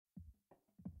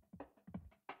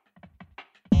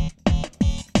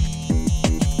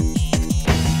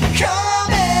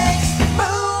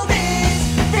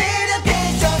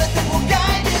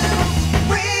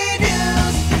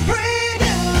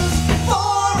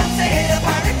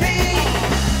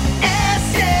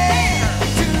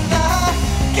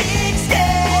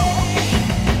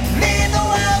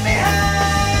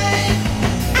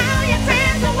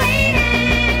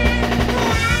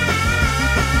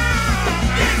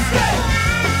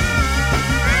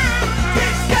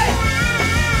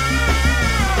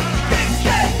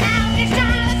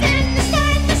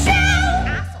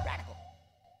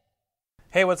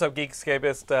Hey, what's up, Geekscape?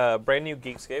 It's the brand new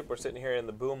Geekscape. We're sitting here in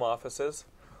the Boom offices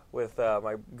with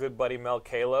my good buddy Mel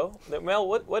Caylo. Mel,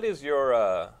 what is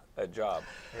your job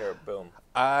here at Boom?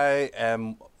 I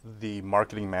am the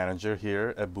marketing manager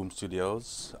here at Boom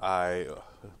Studios. I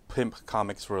pimp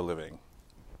comics for a living.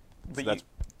 But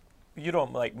you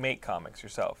don't make comics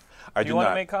yourself. I do do you want to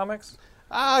not. make comics?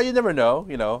 You never know.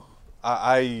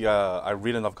 I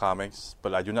read enough comics,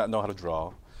 but I do not know how to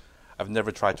draw. I've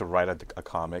never tried to write a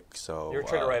comic, so. You ever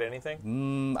tried to write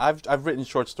anything? I've written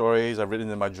short stories. I've written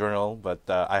in my journal, but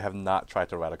I have not tried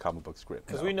to write a comic book script.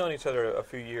 Because we've known each other a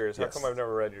few years. How Yes. come I've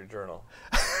never read your journal?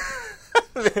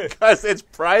 Because it's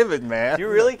private, man. Do you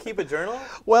really keep a journal?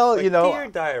 Well, Dear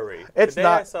diary. it's Today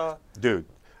not. I saw.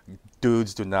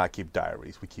 Dudes do not keep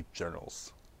diaries. We keep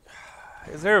journals.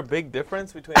 Is there a big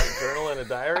difference between a journal and a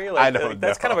diary? I don't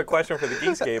That's know. kind of a question for the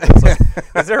Geekscape. It's like,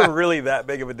 is there really that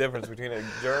big of a difference between a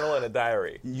journal and a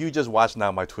diary? You just watch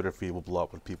now. My Twitter feed will blow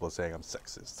up with people saying I'm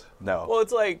sexist. No. Well,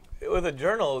 it's like with a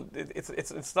journal,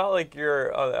 it's not like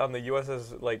you're on the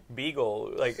USS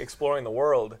Beagle, exploring the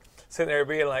world, sitting there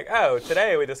being like, oh,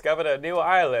 today we discovered a new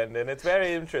island and it's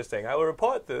very interesting. I will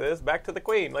report this back to the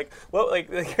Queen.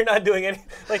 You're not doing any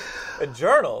a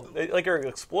journal. Like you're an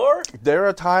explorer, There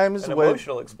are times an when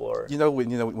emotional explorer.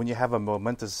 when you have a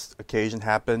momentous occasion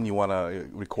happen, you want to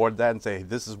record that and say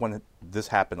this is when this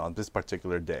happened on this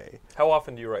particular day. How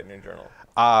often do you write in your journal?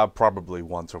 Probably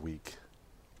once a week.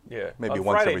 Yeah, Maybe on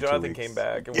once Friday, every 2 Jonathan weeks. came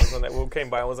back and came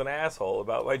by and was an asshole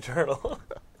about my journal.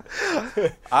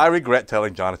 I regret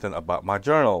telling Jonathan about my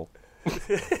journal.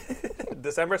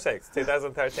 December 6th,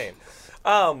 2013.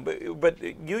 But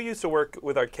you used to work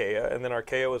with Archaia, and then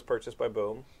Archaia was purchased by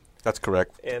Boom, That's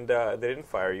correct. and they didn't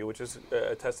fire you, which is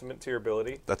a testament to your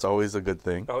ability. That's always a good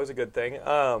thing. Always a good thing.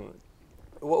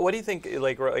 What do you think?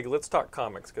 Let's talk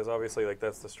comics, because obviously,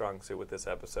 that's the strong suit with this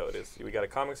episode. Is we got a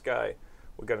comics guy,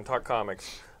 we got to talk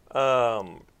comics.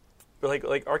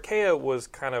 Archaia was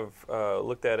kind of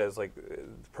looked at as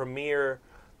premier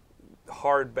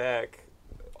hardback,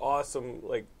 awesome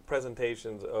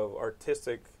presentations of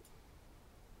artistic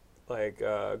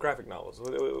graphic novels.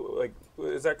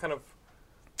 Is that kind of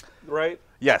right?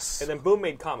 Yes. And then Boom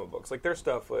made comic books. Their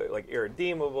stuff,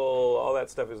 Irredeemable, all that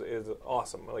stuff is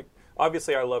awesome.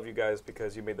 Obviously, I love you guys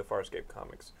because you made the Farscape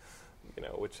comics,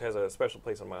 which has a special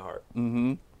place in my heart.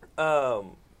 Mm-hmm.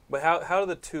 But how do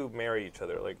the two marry each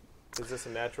other? Is this a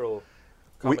natural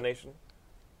combination?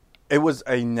 It was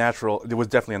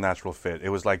definitely a natural fit. It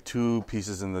was like two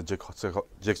pieces in the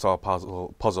jigsaw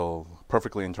puzzle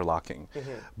perfectly interlocking.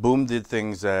 Mm-hmm. Boom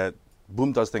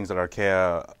does things that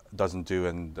Archaia doesn't do,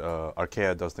 and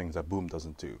Archaia does things that Boom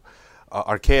doesn't do.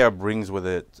 Archaia brings with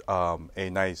it a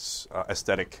nice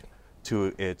aesthetic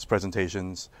to its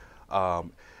presentations.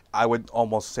 I would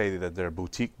almost say that they're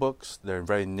boutique books. They're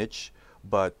very niche.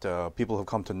 But people have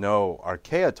come to know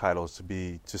Archaia titles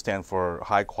to stand for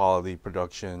high quality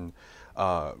production,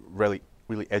 really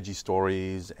edgy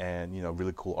stories, and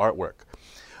really cool artwork.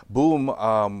 Boom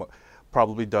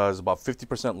probably does about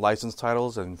 50% licensed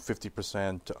titles and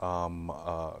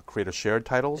 50% creator shared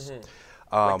titles.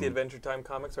 Mm-hmm. The Adventure Time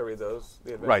comics, are we those?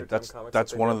 The Adventure Right. Time comics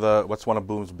That's one of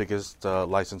Boom's biggest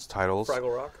licensed titles.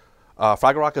 Fraggle Rock.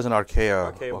 Fraggle Rock is an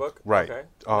Archaia book? Right. Okay.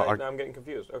 Now I'm getting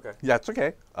confused. Okay. Yeah, it's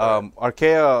okay.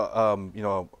 Archaia,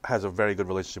 has a very good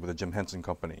relationship with the Jim Henson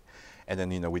Company. And then,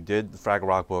 we did the Fraggle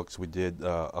Rock books, we did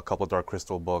a couple of Dark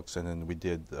Crystal books, and then we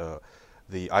did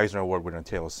the Eisner Award winner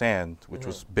Tale of Sand, which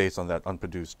was based on that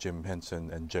unproduced Jim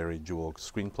Henson and Jerry Jewell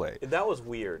screenplay. That was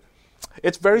weird.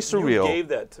 It's very surreal. You gave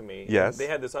that to me. Yes. They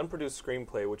had this unproduced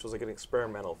screenplay, which was like an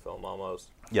experimental film almost.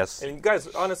 Yes. And guys,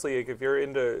 honestly, if you're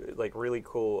into really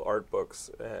cool art books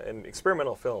and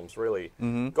experimental films, really,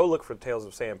 go look for Tales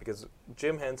of Sand, because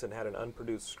Jim Henson had an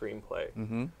unproduced screenplay.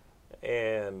 Mm-hmm.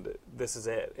 And this is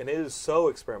it. And it is so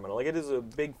experimental. It is a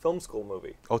big film school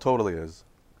movie. Oh, totally is.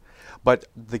 But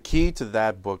the key to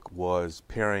that book was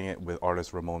pairing it with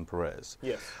artist Ramon Perez.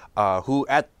 Yes. Who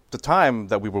at the time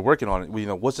that we were working on it,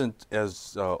 wasn't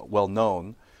as well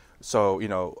known. So,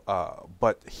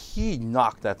 but he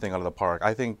knocked that thing out of the park.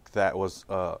 I think that was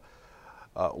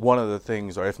one of the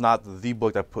things, or if not the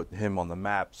book that put him on the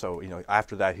map. So,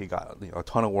 after that, he got a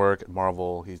ton of work at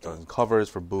Marvel. He's done covers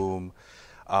for Boom.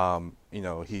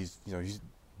 He's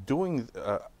doing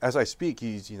as I speak.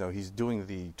 He's doing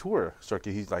the tour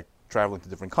circuit. He's traveling to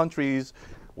different countries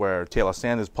where Tale of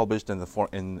Sand is published in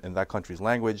that country's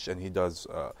language, and he does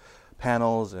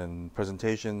panels and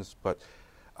presentations. But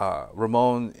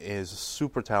Ramon is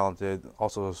super talented,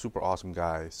 also a super awesome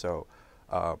guy. So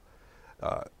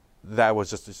that was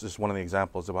just one of the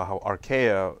examples about how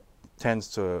Archaia tends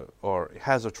to, or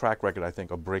has a track record, I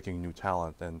think, of breaking new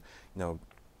talent and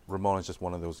Ramon is just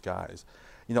one of those guys.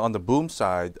 You know, on the Boom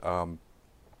side,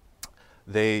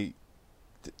 they,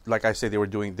 like I say,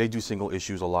 they do single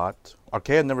issues a lot.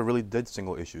 Archaia never really did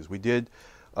single issues. We did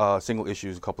single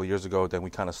issues a couple of years ago, then we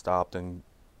kind of stopped. And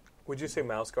would you say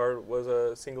Mouse Guard was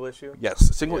a single issue?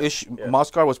 yes, single issue. Yeah.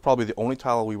 Mouse Guard was probably the only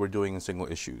title we were doing in single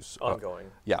issues. Ongoing.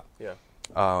 Yeah. Yeah.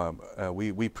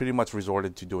 We pretty much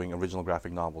resorted to doing original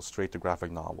graphic novels, straight to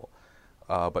graphic novel.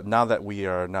 But now that we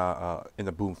are now in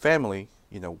the Boom family,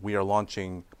 you know, we are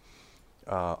launching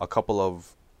a couple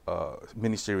of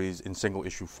miniseries in single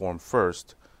issue form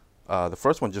first. The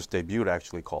first one just debuted,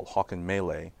 actually, called Hawk and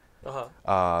Melee.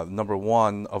 Number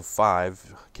 1 of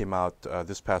 5 came out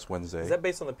this past Wednesday. Is that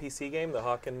based on the PC game, the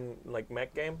Hawk and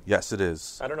mech game? Yes, it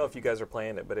is. I don't know if you guys are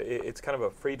playing it, but it's kind of a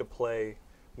free-to-play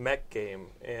mech game,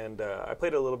 and I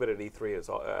played it a little bit at E3.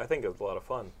 I think it was a lot of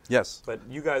fun. Yes. But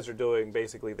you guys are doing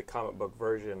basically the comic book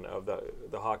version of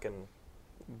the Hawk and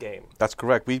game. That's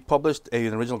correct. We published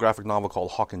an original graphic novel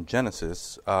called Hawk and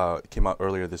Genesis. It came out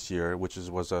earlier this year, which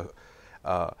was a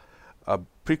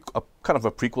kind of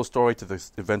a prequel story to the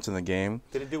events in the game.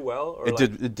 Did it do well? Or it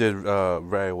did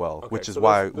very well, okay, which is so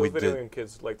why those we video did. game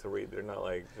kids like to read. They're not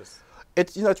like just.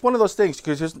 It's it's one of those things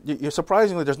because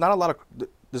surprisingly there's not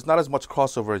as much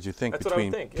crossover as you think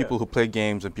between people who play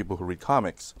games and people who read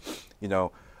comics, you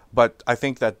know. But I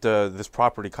think that this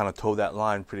property kind of towed that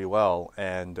line pretty well,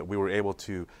 and we were able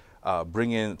to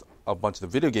bring in a bunch of the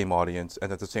video game audience,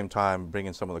 and at the same time bring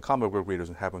in some of the comic book readers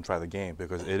and have them try the game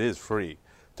because it is free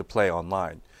to play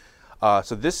online.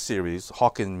 So this series,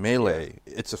 Hawk and Melee,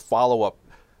 it's a follow-up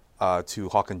to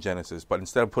Hawk and Genesis, but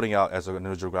instead of putting out as an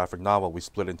original graphic novel, we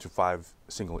split it into 5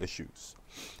 single issues.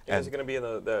 And is it going to be in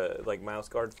the like Mouse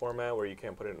Guard format where you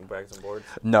can't put it in bags and boards?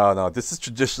 No, this is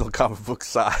traditional comic book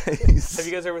size. Have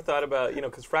you guys ever thought about,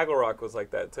 because Fraggle Rock was like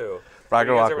that too. Have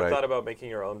you guys ever thought about making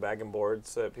your own bag and boards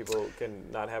so that people can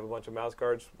not have a bunch of mouse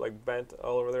guards like bent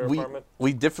all over their apartment?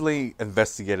 We definitely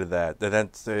investigated that.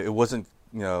 It wasn't,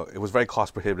 it was very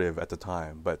cost prohibitive at the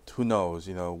time, but who knows,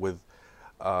 with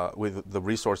the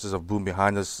resources of Boom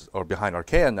behind us or behind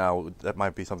Archaia now, that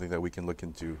might be something that we can look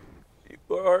into.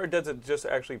 Or does it just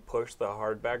actually push the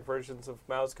hardback versions of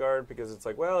Mouse Guard because it's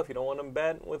like, well, if you don't want them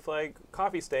bent with like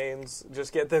coffee stains,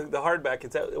 just get the hardback.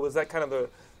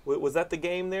 Was that the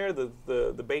game there,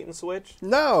 the bait and switch?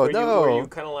 No. Where you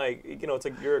kind of like, it's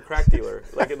like you're a crack dealer.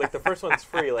 like the first one's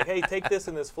free. Like, hey, take this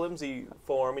in this flimsy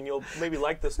form, and you'll maybe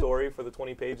like the story for the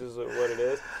 20 pages of what it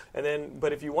is. And then,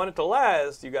 but if you want it to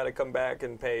last, you got to come back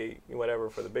and pay whatever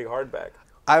for the big hardback.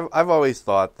 I've always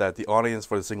thought that the audience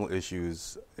for the single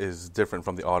issues is different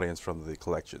from the audience from the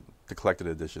collected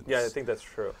editions. Yeah, I think that's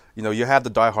true. You have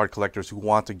the diehard collectors who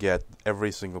want to get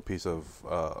every single piece of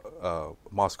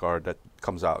Mouse Guard that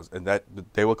comes out, and that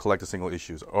they will collect the single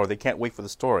issues, or they can't wait for the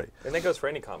story. And that goes for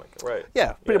any comic, right?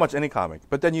 Yeah, pretty much any comic.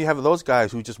 But then you have those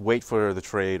guys who just wait for the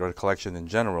trade or the collection in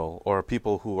general, or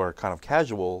people who are kind of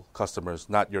casual customers,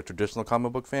 not your traditional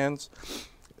comic book fans,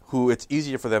 who it's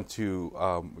easier for them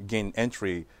to gain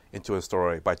entry into a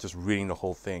story by just reading the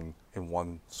whole thing in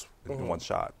one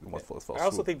shot, in one full I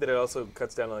also think that it also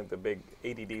cuts down on like the big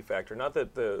ADD factor. Not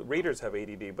that the readers have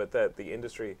ADD, but that the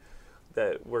industry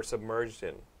that we're submerged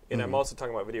in. And I'm also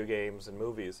talking about video games and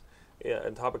movies,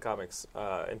 and topic comics,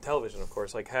 and television, of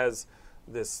course, like has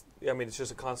this, it's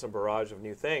just a constant barrage of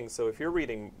new things. So if you're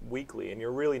reading weekly and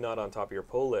you're really not on top of your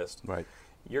pull list, right,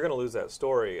 you're going to lose that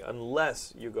story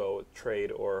unless you go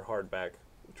trade or hardback,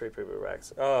 trade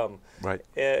paperbacks. Right.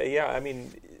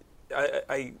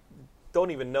 I don't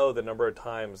even know the number of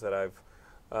times that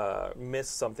I've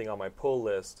missed something on my pull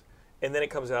list, and then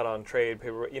it comes out on trade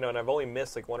paper, and I've only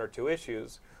missed like 1 or 2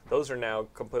 issues. Those are now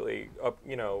completely up,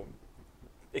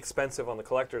 expensive on the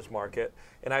collector's market,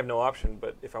 and I have no option.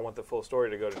 But if I want the full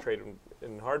story, to go to trade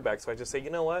in hardback, so I just say,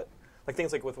 you know what? Like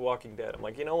things like with Walking Dead, I'm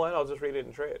like, you know what? I'll just read it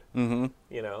in trade.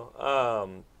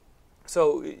 Mm-hmm.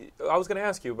 So I was going to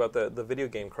ask you about the video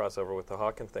game crossover with the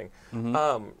Hawken thing.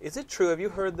 Mm-hmm. Is it true? Have you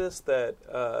heard this that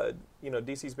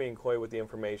DC's being coy with the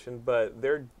information, but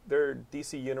their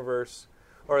DC universe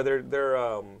or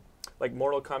their like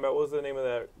Mortal Kombat? What was the name of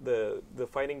that the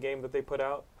fighting game that they put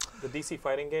out? The DC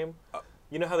fighting game.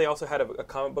 You know how they also had a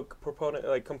comic book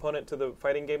component to the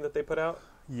fighting game that they put out?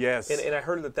 Yes. And I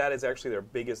heard that is actually their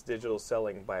biggest digital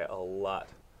selling by a lot.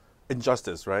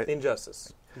 Injustice, right?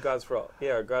 Injustice. Gods for All.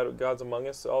 Yeah, Gods Among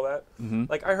Us, all that. Mm-hmm.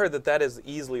 Like, I heard that is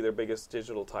easily their biggest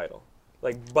digital title.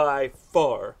 Like, by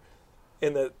far.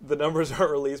 And the numbers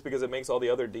aren't released because it makes all the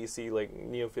other DC, like,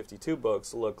 Neo 52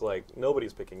 books look like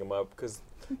nobody's picking them up because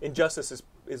Injustice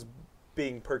is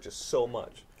being purchased so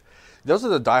much. Those are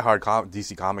the diehard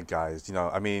DC comic guys.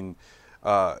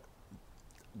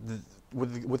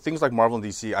 with things like Marvel and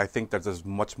DC, I think that there's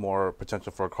much more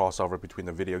potential for a crossover between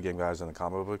the video game guys and the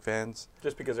comic book fans.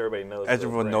 Just because everybody knows.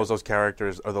 Everyone knows those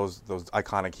characters or those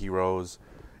iconic heroes,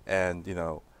 and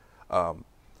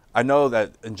I know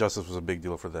that Injustice was a big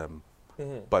deal for them,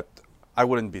 but I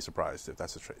wouldn't be surprised if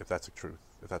that's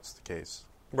the case.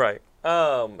 Right.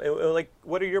 Like,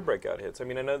 what are your breakout hits? I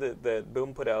mean, I know that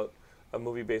Boom put out a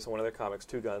movie based on one of their comics,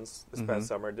 Two Guns, this past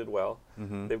summer. Did well.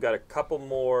 They've got a couple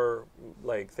more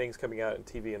like things coming out in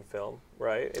TV and film,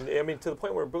 right? And I mean, to the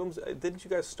point where Boom's. Didn't you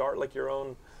guys start like your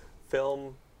own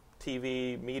film,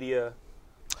 TV, media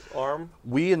arm?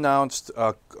 We announced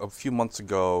a few months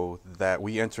ago that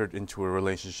we entered into a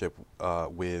relationship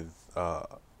with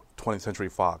 20th Century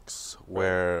Fox,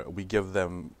 where we give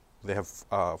them. They have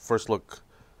first look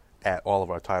at all of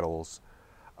our titles,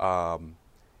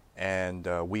 and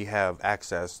we have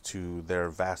access to their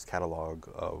vast catalog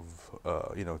of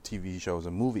TV shows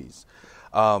and movies.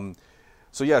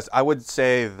 So yes, I would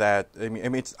say that. I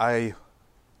mean, it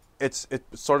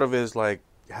sort of is like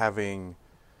having,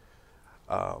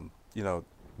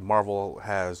 Marvel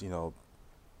has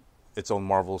its own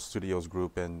Marvel Studios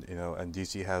group, and and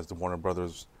DC has the Warner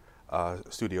Brothers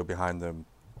studio behind them.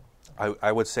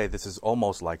 I would say this is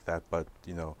almost like that, but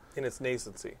in its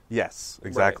nascency. Yes,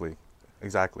 exactly, right.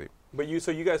 Exactly. But you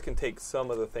guys can take some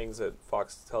of the things at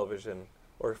Fox Television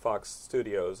or Fox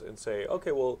Studios and say,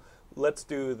 okay, well, let's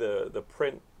do the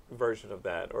print version of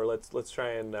that, or let's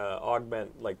try and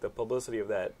augment like the publicity of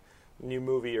that new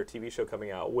movie or TV show coming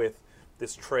out with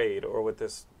this trade or with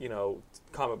this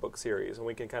comic book series, and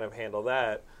we can kind of handle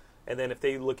that. And then if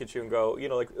they look at you and go,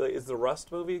 like, is the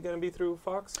Rust movie going to be through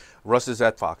Fox? Rust is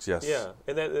at Fox, yes. Yeah,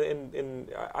 and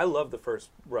I love the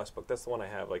first Rust book. That's the one I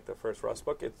have, like the first Rust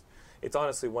book. It's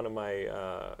honestly one of my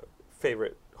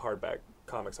favorite hardback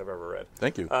comics I've ever read.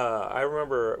 Thank you. I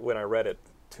remember when I read it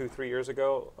 2-3 years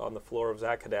ago on the floor of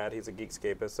Zach Haddad. He's a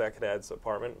Geekscape at Zach Haddad's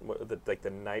apartment, like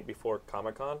the night before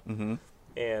Comic-Con. Mm-hmm.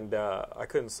 And I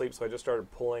couldn't sleep, so I just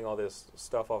started pulling all this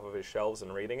stuff off of his shelves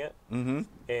and reading it. Mm-hmm.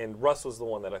 And Russ was the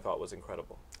one that I thought was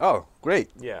incredible. Oh, great.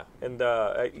 Yeah, and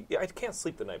I can't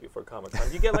sleep the night before Comic-Con.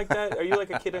 Do you get like that? Are you like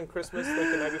a kid on Christmas, like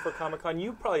the night before Comic-Con?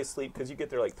 You probably sleep because you get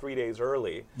there like 3 days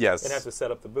early. Yes. And have to set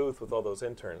up the booth with all those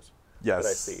interns. Yes.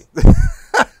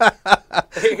 That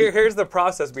I see. Here's the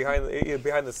process behind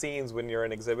the scenes when you're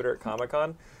an exhibitor at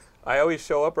Comic-Con. I always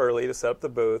show up early to set up the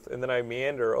booth, and then I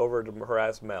meander over to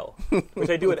harass Mel, which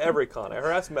I do at every con. I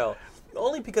harass Mel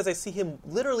only because I see him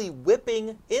literally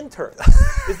whipping interns.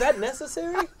 Is that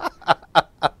necessary?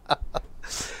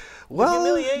 Well, the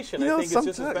humiliation, I think, is just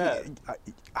as bad.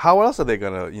 How else are they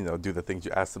going to, do the things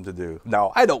you ask them to do?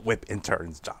 No, I don't whip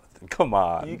interns, Jonathan. Come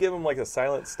on. You give them like a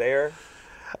silent stare?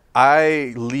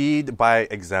 I lead by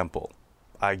example.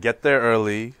 I get there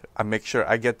early. I make sure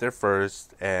I get there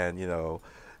first, and,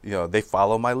 they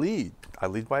follow my lead. I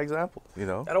lead by example.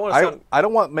 I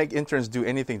don't want to make interns do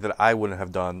anything that I wouldn't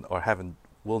have done or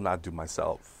will not do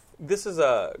myself. This is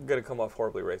going to come off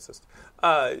horribly racist.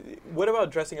 What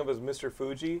about dressing up as Mr.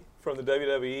 Fuji from the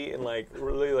WWE and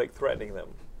really threatening them?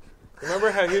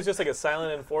 Remember how he was just like a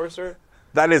silent enforcer?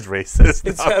 That is racist.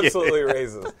 It's absolutely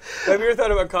racist. Have you ever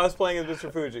thought about cosplaying as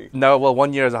Mr. Fuji? No. Well,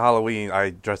 one year as a Halloween,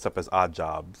 I dressed up as Odd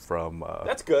Job from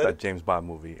That's good. that James Bond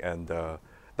movie, and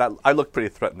that I looked pretty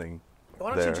threatening.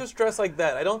 Why don't you just dress like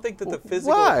that? I don't think that the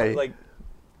physical,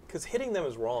 because hitting them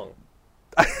is wrong.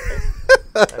 I'm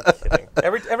kidding.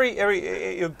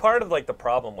 Every part of the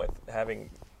problem with having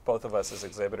both of us as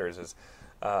exhibitors is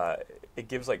it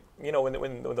gives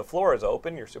when the floor is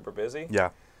open, you're super busy. Yeah.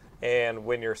 And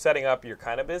when you're setting up, you're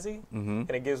kind of busy, and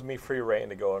it gives me free reign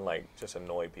to go and just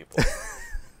annoy people.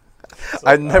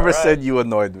 I never said you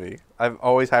annoyed me. I'm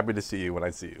always happy to see you when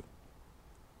I see you.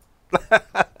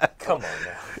 Come on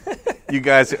now. You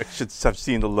guys should have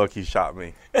seen the look he shot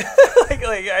me.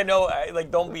 I know,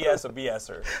 don't BS a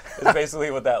BSer. Is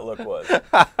basically what that look was. Yeah.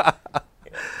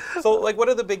 So, what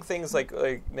are the big things?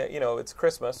 It's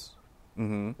Christmas.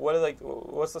 Mm-hmm.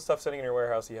 What's the stuff sitting in your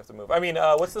warehouse you have to move? I mean,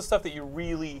 what's the stuff that you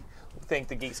really think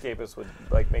the Geekscapists would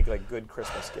make good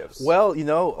Christmas gifts? Well, or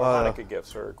Hanukkah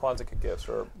gifts, or Kwanzaa gifts,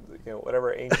 or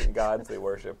whatever ancient gods they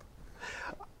worship.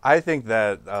 I think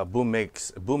that Boom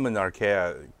and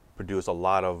Archaia produce a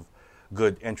lot of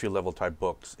good entry-level type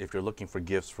books. If you're looking for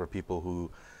gifts for people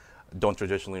who don't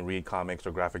traditionally read comics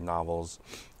or graphic novels,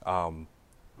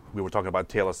 we were talking about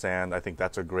Tale of Sand. I think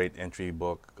that's a great entry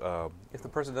book. If the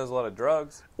person does a lot of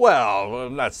drugs. Well,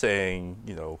 I'm not saying,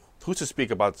 who's to speak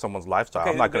about someone's lifestyle.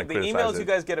 Okay, I'm not going to criticize the emails it. you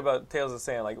guys get about Tales of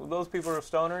Sand, those people are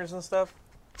stoners and stuff?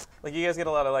 You guys get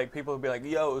a lot of people who be like,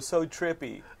 yo, it was so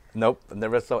trippy. Nope,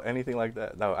 never saw anything like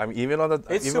that. No, I mean even on It's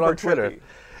even super on Twitter, trippy.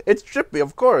 it's trippy,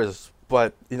 of course.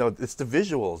 But it's the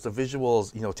visuals. The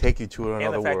visuals, take you to another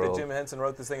And the fact world. that Jim Henson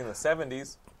wrote this thing in the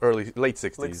 70s. Late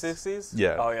 60s. Late 60s?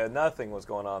 Yeah. Oh, yeah, nothing was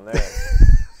going on there.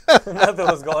 Nothing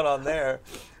was going on there.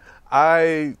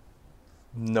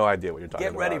 No idea what you're talking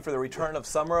Get about. ready for the return of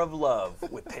Summer of Love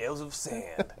with Tales of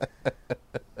Sand.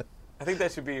 I think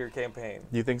that should be your campaign.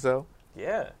 You think so?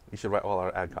 Yeah. You should write all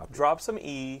our ad copies. Drop some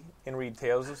E and read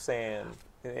Tales of Sand,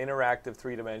 an interactive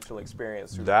three-dimensional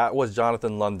experience. That was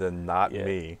Jonathan London, not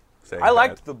me. Saying I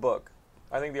liked that. the book.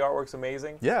 I think the artwork's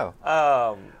amazing. Yeah.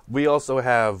 We also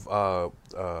have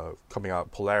coming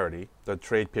out Polarity. The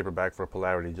trade paperback for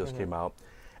Polarity just came out.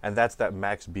 And that's that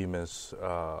Max Bemis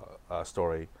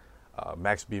story.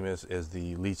 Max Bemis is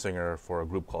the lead singer for a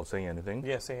group called Say Anything.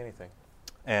 Yeah, Say Anything.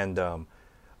 And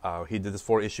he did this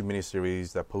 4-issue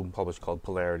miniseries that Boom published called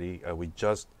Polarity. We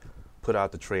just put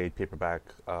out the trade paperback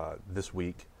this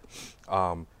week.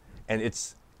 And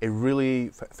it's a really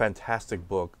fantastic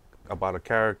book about a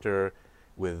character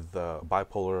with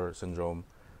bipolar syndrome,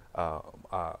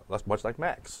 much like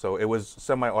Max. So it was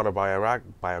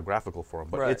semi-autobiographical for him.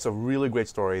 But it's a really great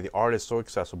story. The art is so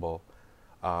accessible.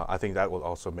 I think that will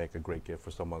also make a great gift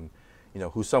for someone,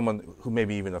 who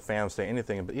maybe even a fan of Say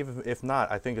Anything. But even if not,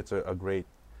 I think it's a great,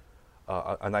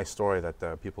 a nice story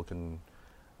that people can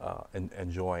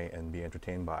enjoy and be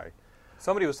entertained by.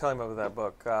 Somebody was telling me about that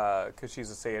book because she's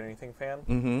a Say Anything fan.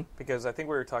 Mm-hmm. Because I think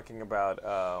we were talking about,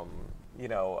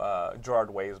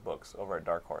 Gerard Way's books over at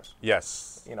Dark Horse.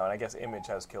 Yes. And I guess Image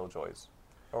has Killjoys.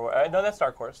 Or no, that's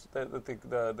Dark Horse.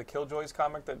 The Killjoys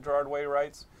comic that Gerard Way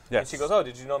writes. Yes. And she goes, "Oh,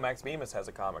 did you know Max Bemis has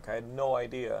a comic?" I had no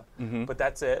idea. Mm-hmm. But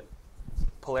that's it.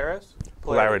 Polaris?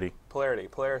 Polarity.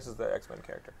 Polaris is the X-Men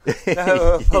character.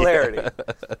 Polarity.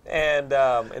 And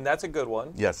that's a good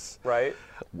one. Yes. Right?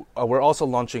 We're also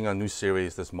launching a new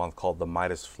series this month called The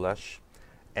Midas Flesh.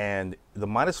 And The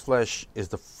Midas Flesh is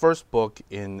the first book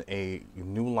in a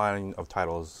new line of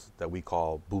titles that we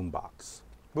call Boombox.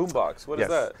 Boombox. What is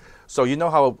that? So you know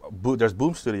how there's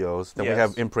Boom Studios, then we Yes.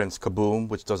 have imprints Kaboom,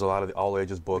 which does a lot of the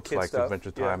all-ages books kid like stuff,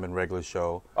 Adventure Time and Regular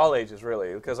Show. All ages,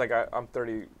 really. Because I'm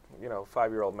 30,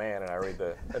 5-year-old man, and I read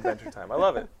the Adventure Time. I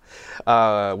love it.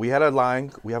 We have a line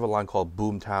called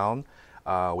Boomtown.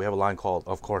 We have a line called,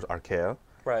 of course, Archaia.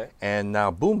 Right. And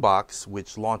now Boombox,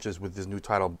 which launches with this new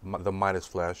title, The Midas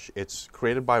Flesh. It's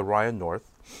created by Ryan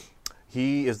North.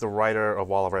 He is the writer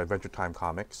of all of our Adventure Time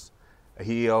comics.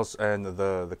 He also, and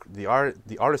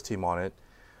the artist team on it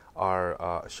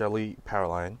are Shelley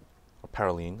Paroline,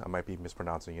 I might be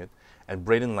mispronouncing it, and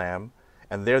Braden Lamb,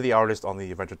 and they're the artists on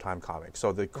the Adventure Time comic.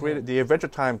 So the Adventure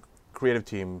Time creative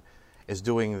team is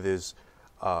doing this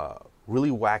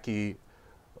really wacky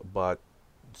but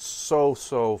so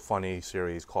funny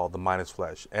series called The Midas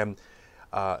Flesh, and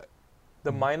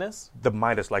The Midas? the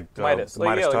Midas, like the Midas.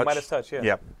 Midas Touch. Like Midas Touch, yeah.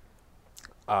 Yep.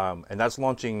 And that's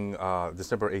launching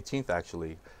December 18th,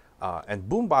 actually. And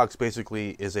Boombox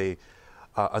basically is a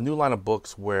new line of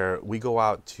books where we go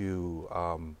out to,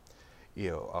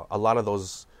 a lot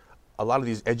of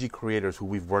these edgy creators who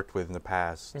we've worked with in the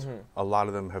past. Mm-hmm. A lot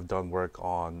of them have done work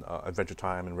on Adventure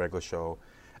Time and Regular Show,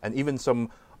 and even some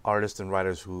artists and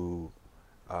writers who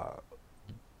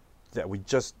that we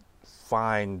just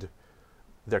find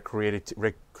their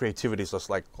creativity is just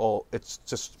like, it's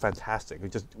just fantastic.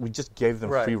 We just gave them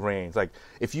free reins. Like,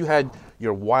 if you had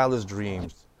your wildest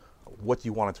dreams, what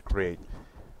you wanted to create,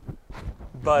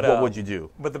 what would you do?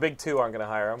 But the big two aren't going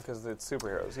to hire them because it's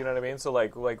superheroes. You know what I mean? So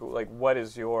like, what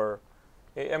is your?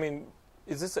 I mean,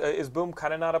 is Boom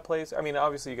kind of not a place? I mean,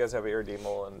 obviously you guys have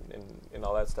Irredeemable and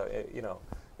all that stuff.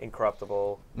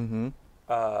 Incorruptible. Mm-hmm.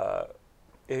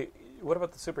 What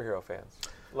about the superhero fans?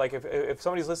 Like, if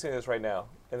somebody's listening to this right now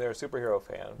and they're a superhero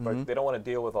fan, but they don't want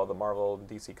to deal with all the Marvel and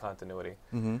DC continuity,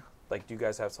 like, do you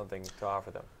guys have something to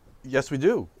offer them? Yes, we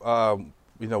do.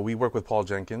 We work with Paul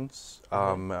Jenkins.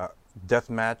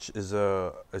 Deathmatch is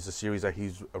a series that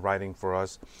he's writing for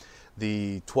us.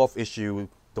 The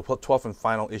 12th and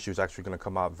final issue is actually going to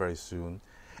come out very soon.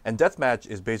 And Deathmatch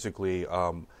is basically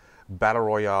Battle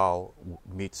Royale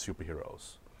meets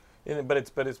superheroes. But it's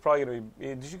probably going to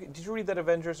be. Did you read that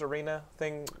Avengers Arena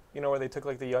thing? Where they took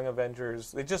like the Young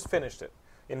Avengers. They just finished it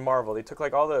in Marvel. They took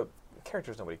like all the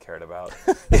characters nobody cared about.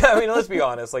 Yeah, I mean, let's be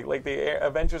honest. Like the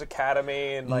Avengers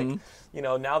Academy and like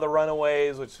now the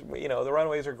Runaways, which the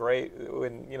Runaways are great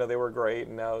when they were great,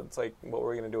 and now it's like what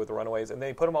we're going to do with the Runaways, and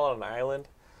they put them all on an island,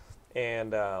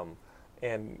 and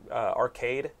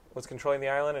Arcade was controlling the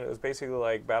island, and it was basically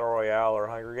like Battle Royale or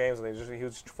Hunger Games, and he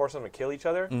was forcing them to kill each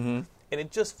other. Mm-hmm. And it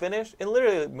just finished, and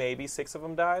literally maybe 6 of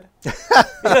them died.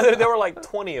 There were like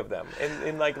 20 of them,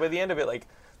 and like by the end of it, like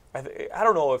I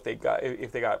don't know if they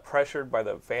got pressured by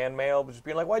the fan mail, just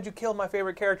being like, "Why'd you kill my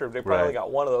favorite character?" They probably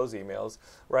got one of those emails,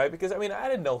 right? Because I mean, I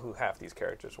didn't know who half these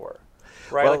characters were,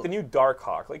 right? Well, like the new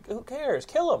Darkhawk, like who cares?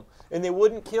 Kill him, and they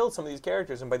wouldn't kill some of these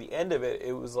characters. And by the end of it,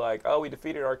 it was like, "Oh, we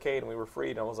defeated Arcade and we were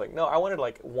freed." And I was like, "No, I wanted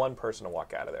like one person to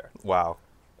walk out of there." Wow.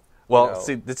 Well, You know?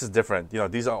 see, this is different.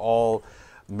 These are all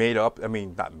made up. I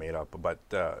mean, not made up, but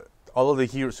all of the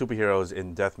superheroes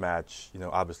in Deathmatch,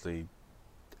 obviously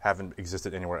haven't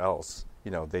existed anywhere else.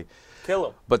 They Kill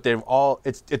them. But they've all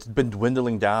it's been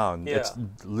dwindling down. Yeah. It's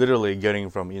literally getting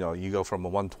from you go from a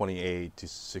 128 to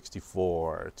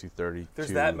 64 to 32.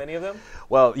 There's that many of them?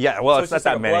 Well, yeah. Well, So it's it's not just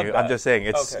that like a many. bloodbath. I'm just saying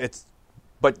it's Okay.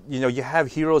 But you have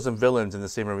heroes and villains in the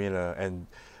same arena, and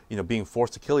being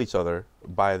forced to kill each other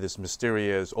by this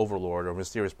mysterious overlord or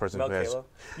mysterious person Mel who has. Caylo.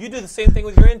 You do the same thing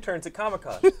with your interns at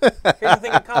Comic-Con. Here's the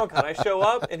thing at Comic-Con. I show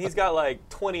up, and he's got like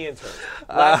 20 interns.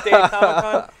 Last day at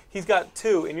Comic-Con, he's got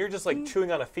 2, and you're just like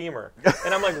chewing on a femur.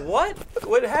 And I'm like, what?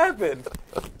 What happened?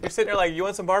 You're sitting there like, you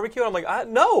want some barbecue? And I'm like,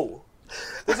 no.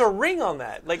 There's a ring on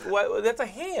that. Like, what? That's a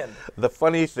hand. The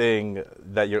funny thing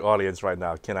that your audience right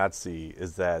now cannot see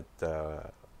is that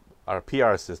our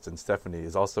PR assistant, Stephanie,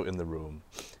 is also in the room.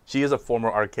 She is a former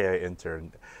Archaia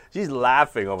intern. She's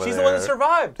laughing over She's there. the one that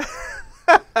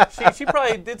survived. she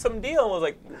probably did some deal and was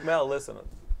like, Mel, listen,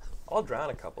 I'll drown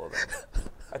a couple of them.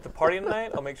 At the party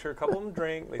tonight, I'll make sure a couple of them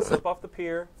drink. They slip off the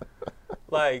pier.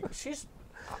 Like,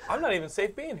 I'm not even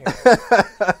safe being here.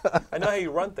 I know how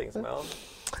you run things, Mel.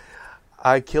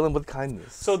 I kill him with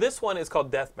kindness. So this one is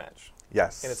called Deathmatch.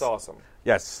 Yes. And it's awesome.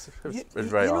 Yes. It's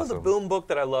very awesome. The Boom book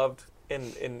that I loved, and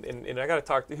I got to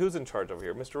talk to, who's in charge over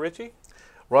here? Mr. Ritchie?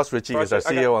 Ross Ritchie is our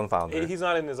CEO and founder. He's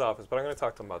not in his office, but I'm going to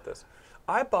talk to him about this.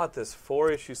 I bought this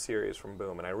 4-issue series from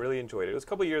Boom, and I really enjoyed it. It was a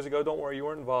couple years ago. Don't worry, you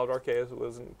weren't involved. Archaea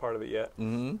wasn't part of it yet.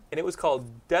 Mm-hmm. And it was called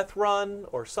Death Run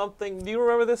or something. Do you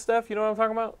remember this stuff? You know what I'm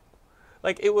talking about?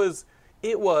 Like, it was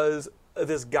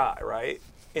this guy, right?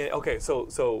 And, okay,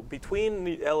 so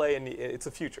between L.A. and it's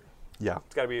a future. Yeah.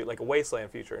 It's got to be like a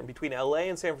wasteland future. And between L.A.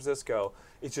 and San Francisco,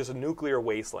 it's just a nuclear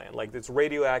wasteland. Like, it's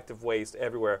radioactive waste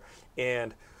everywhere.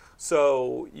 And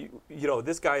so,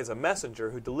 this guy is a messenger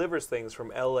who delivers things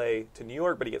from L.A. to New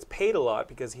York, but he gets paid a lot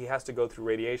because he has to go through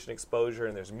radiation exposure,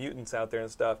 and there's mutants out there and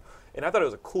stuff. And I thought it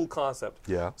was a cool concept.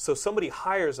 Yeah. So somebody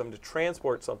hires him to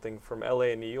transport something from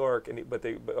L.A. and New York,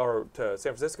 or to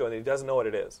San Francisco, and he doesn't know what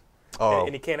it is. Oh.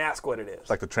 And he can't ask what it is. It's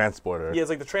like the transporter. Yeah, it's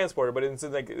like the transporter, but it's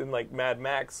in like Mad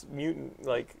Max mutant,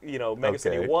 Mega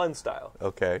City 1 style.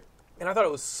 Okay. And I thought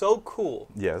it was so cool.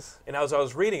 Yes. And I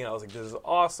was reading it, I was like, this is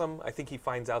awesome. I think he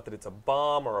finds out that it's a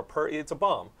bomb or it's a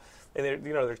bomb. And they're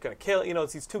going to kill,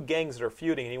 it's these 2 gangs that are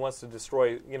feuding, and he wants to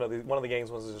destroy, one of the gangs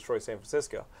wants to destroy San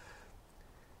Francisco.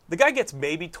 The guy gets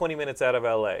maybe 20 minutes out of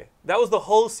L.A. That was the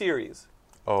whole series.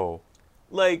 Oh.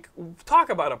 Like, talk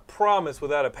about a promise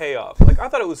without a payoff. Like, I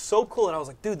thought it was so cool, and I was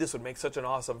like, dude, this would make such an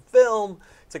awesome film.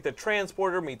 It's like the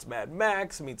Transporter meets Mad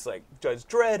Max meets, like, Judge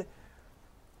Dredd.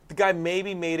 The guy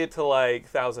maybe made it to, like,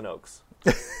 Thousand Oaks.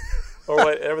 Or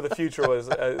whatever the future was,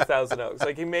 Thousand Oaks.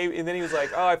 Like, and then he was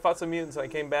like, oh, I fought some mutants, and I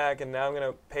came back, and now I'm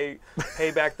going to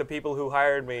pay back the people who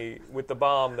hired me with the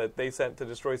bomb that they sent to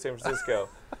destroy San Francisco.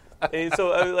 And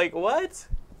so I was like, what?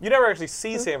 You never actually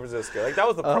see San Francisco. Like, that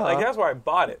was the like, that's where I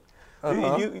bought it.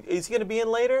 Is he going to be in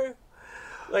later?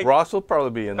 Like, Ross will probably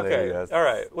be in okay, there, yes. all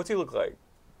right. What's he look like?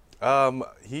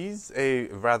 He's a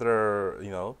rather,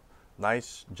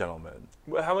 nice gentleman.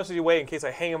 How much does he weigh in case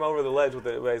I hang him over the ledge with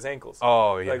his ankles?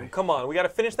 Oh, yeah. Like, come on, we got to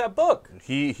finish that book.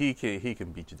 He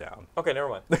can beat you down. Okay, never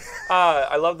mind.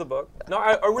 I love the book. No,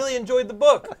 I really enjoyed the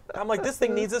book. I'm like, this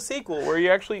thing needs a sequel where he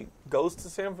actually goes to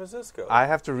San Francisco. I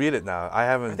have to read it now.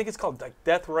 I think it's called like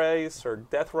Death Race or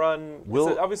Death Run.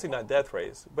 It's obviously not Death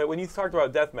Race, but when you talked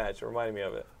about Deathmatch, it reminded me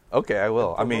of it. Okay, I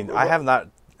will. I mean, I have not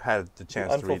had the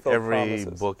chance to read Unfulfilled every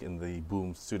promises. book in the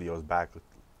Boom Studios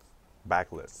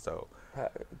backlist, so...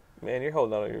 Man, you're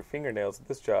holding on to your fingernails at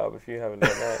this job if you haven't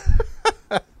done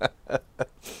that.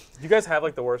 Do you guys have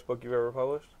like the worst book you've ever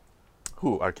published?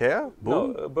 Who, Archaea?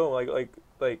 Boom? No, Boom.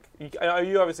 Like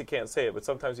you obviously can't say it, but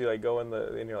sometimes you like go in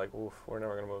and you're like, oof, we're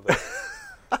never gonna move this.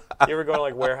 You ever go to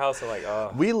like warehouse and like,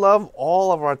 oh. We love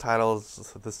all of our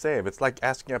titles the same. It's like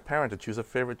asking a parent to choose a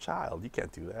favorite child. You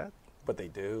can't do that. But they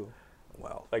do.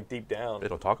 Well, Like deep down. they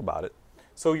don't talk about it.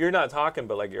 So you're not talking,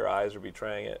 but like your eyes are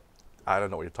betraying it. I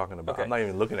don't know what you're talking about. Okay. I'm not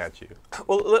even looking at you.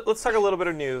 Well, let's talk a little bit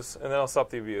of news, and then I'll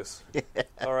stop the abuse.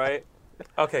 All right?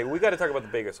 Okay, we got to talk about the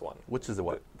biggest one. Which is the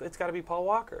what? It's got to be Paul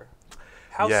Walker.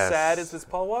 How Yes. sad is this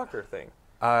Paul Walker thing?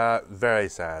 Very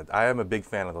sad. I am a big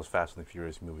fan of those Fast and the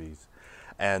Furious movies.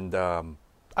 And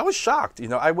I was shocked.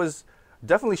 I was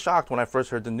definitely shocked when I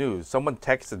first heard the news. Someone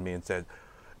texted me and said,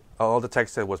 all the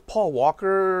text said was Paul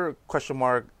Walker ?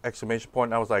 Exclamation point.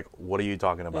 And I was like, what are you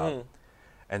talking about? Mm-hmm.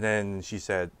 And then she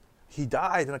said, he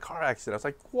died in a car accident. I was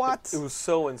like, what? It was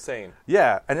so insane.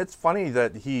 Yeah, and it's funny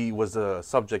that he was the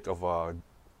subject of a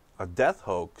death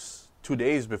hoax 2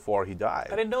 days before he died.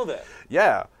 I didn't know that.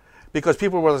 Yeah, because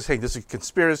people were saying this is a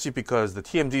conspiracy because the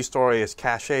TMZ story is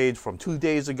cached from 2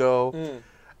 days ago,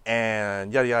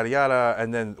 and yada, yada, yada.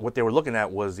 And then what they were looking at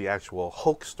was the actual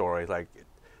hoax story. Like,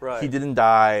 he didn't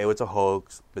die, it was a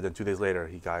hoax, but then 2 days later,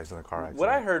 he dies in a car accident. What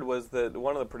I heard was that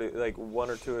one of the, one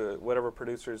or two, whatever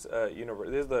producers, this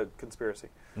is the conspiracy,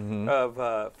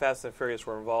 of Fast and Furious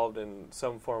were involved in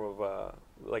some form of,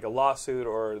 like a lawsuit,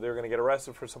 or they're going to get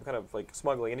arrested for some kind of, like,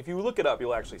 smuggling. And if you look it up,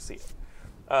 you'll actually see it.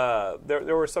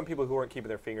 There were some people who weren't keeping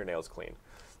their fingernails clean.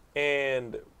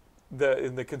 And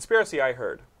the conspiracy I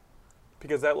heard,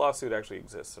 because that lawsuit actually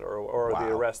exists, or the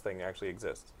arrest thing actually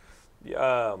exists,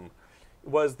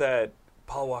 was that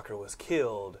Paul Walker was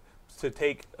killed to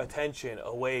take attention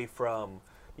away from,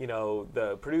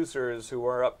 the producers who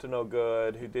were up to no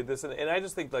good, who did this. And I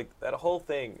just think, like, that whole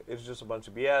thing is just a bunch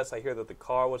of BS. I hear that the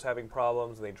car was having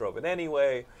problems and they drove it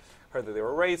anyway. Heard that they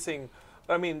were racing.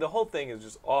 I mean, the whole thing is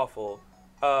just awful.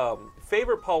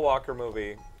 Favorite Paul Walker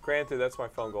movie? Granted, that's my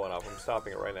phone going off. I'm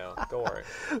stopping it right now. Don't worry.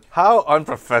 How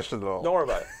unprofessional. Don't worry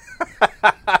about it.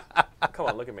 Come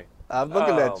on, look at me. I'm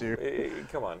looking at you.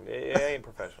 Come on. It ain't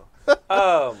professional.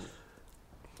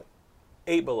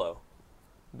 8 Below.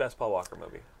 Best Paul Walker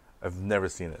movie. I've never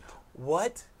seen it.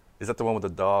 What? Is that the one with the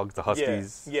dogs, the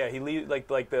huskies? Yeah. He leaves, like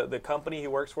the company he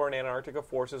works for in Antarctica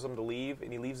forces him to leave,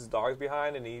 and he leaves his dogs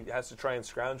behind, and he has to try and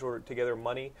scrounge together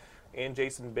money and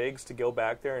Jason Biggs to go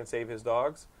back there and save his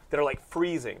dogs that are, like,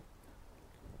 freezing.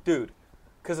 Dude,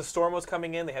 because a storm was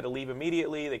coming in, they had to leave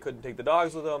immediately, they couldn't take the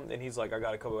dogs with them, and he's like, I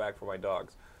got to come back for my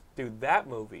dogs. Dude, that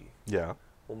movie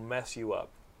will mess you up.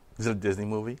 Is it a Disney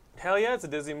movie? Hell yeah, it's a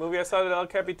Disney movie. I saw it at El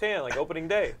Capitan, like, opening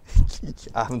day.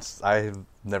 I've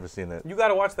never seen it. You got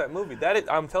to watch that movie.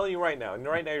 I'm telling you right now. And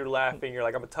right now you're laughing. You're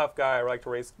like, I'm a tough guy. I like to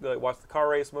watch the car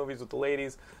race movies with the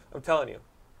ladies. I'm telling you.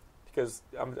 Because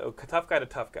I'm a tough guy to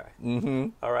tough guy. Mm-hmm.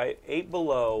 All right? 8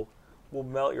 Below will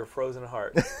melt your frozen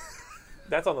heart.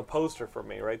 That's on the poster for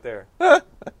me right there. You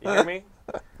hear me?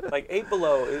 Like, 8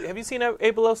 Below. Have you seen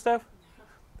 8 Below, Steph?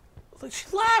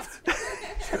 She laughed.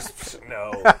 She goes,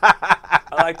 no. I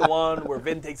like the one where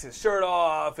Vin takes his shirt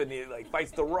off and he, like,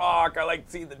 fights The Rock. I like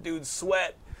seeing the dude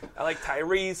sweat. I like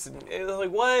Tyrese. And it was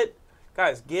like, what?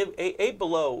 Guys, give 8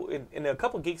 Below. And a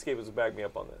couple Geekscape has backed me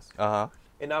up on this. Uh-huh.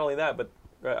 And not only that, but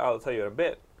I'll tell you in a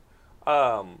bit.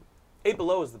 8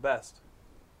 Below is the best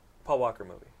Paul Walker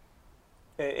movie.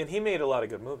 And he made a lot of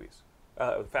good movies.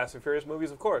 Fast and Furious movies,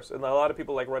 of course. And a lot of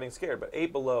people like Running Scared. But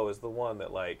 8 Below is the one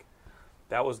that, like,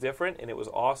 that was different, and it was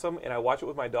awesome. And I watch it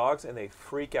with my dogs, and they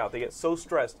freak out. They get so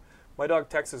stressed. My dog,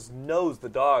 Texas, knows the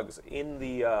dogs in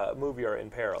the movie are in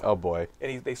peril. Oh, boy.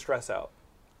 And they stress out.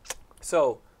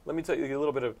 So let me tell you a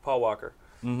little bit of Paul Walker.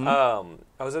 Mm-hmm.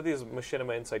 I was at these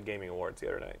Machinima Inside Gaming Awards the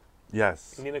other night.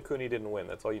 Yes. Nina Cooney didn't win.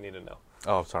 That's all you need to know.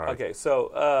 Oh, sorry. Okay,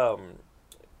 so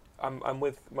I'm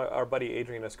with our buddy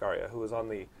Adrian Ascaria, who was on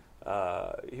the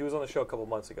show a couple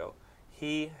months ago.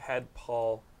 He had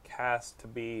Paul cast to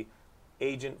be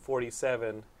Agent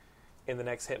 47 in the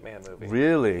next Hitman movie.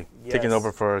 Really? Yes. Taking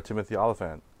over for Timothy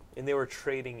Oliphant. And they were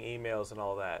trading emails and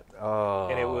all that. Oh.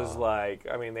 And it was like,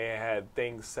 I mean, they had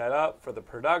things set up for the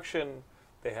production.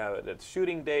 They had a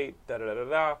shooting date,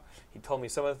 da-da-da-da-da. He told me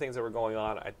some of the things that were going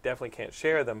on. I definitely can't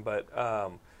share them, but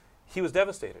he was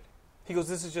devastated. He goes,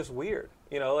 this is just weird.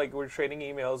 You know, like, we're trading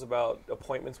emails about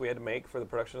appointments we had to make for the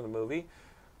production of the movie.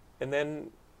 And then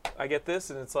I get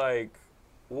this, and it's like,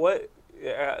 what?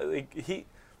 I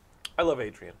love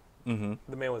Adrian. Mm-hmm.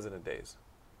 The man was in a daze.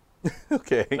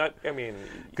 Okay.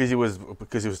 Because he was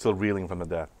still reeling from the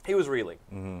death. He was reeling,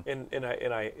 and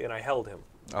I held him.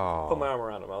 Oh. Put my arm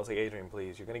around him. I was like, Adrian,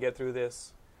 please, you're gonna get through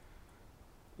this.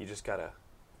 You just gotta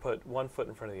put one foot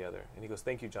in front of the other. And he goes,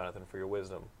 thank you, Jonathan, for your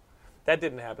wisdom. That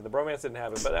didn't happen. The bromance didn't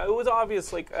happen, but it was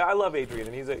obvious. Like, I love Adrian,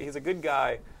 and he's a good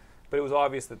guy, but it was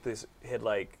obvious that this had,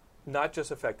 like, not just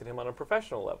affected him on a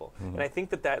professional level. Mm-hmm. And I think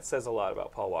that says a lot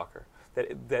about Paul Walker.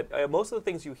 That most of the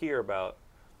things you hear about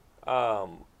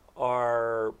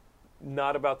are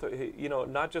not about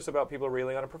not just about people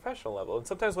reeling on a professional level. And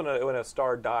sometimes when a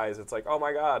star dies, it's like, oh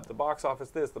my God, the box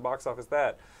office this, the box office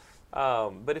that.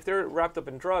 But if they're wrapped up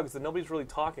in drugs, then nobody's really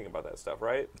talking about that stuff,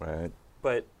 right? Right.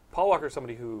 But Paul Walker is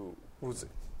somebody who was,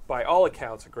 by all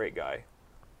accounts, a great guy,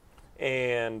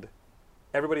 and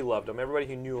everybody loved him. Everybody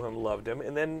who knew him loved him,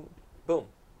 and then, boom,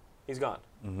 he's gone.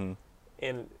 Mm-hmm.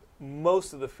 And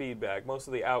most of the feedback, most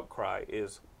of the outcry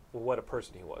is what a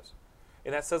person he was.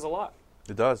 And that says a lot.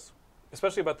 It does.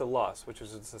 Especially about the loss, which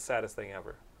is the saddest thing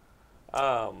ever.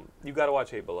 You got to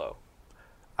watch 8 Below.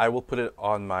 I will put it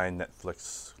on my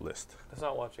Netflix list. It's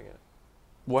not watching it.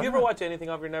 Why Do you not? ever watch anything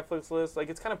off your Netflix list? Like,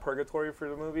 it's kind of purgatory for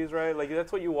the movies, right? Like,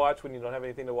 that's what you watch when you don't have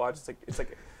anything to watch.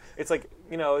 It's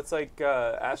like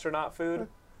astronaut food.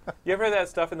 You ever had that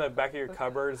stuff in the back of your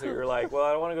cupboards that you're like, well,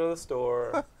 I don't want to go to the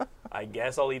store. I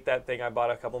guess I'll eat that thing I bought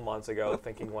a couple months ago,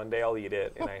 thinking one day I'll eat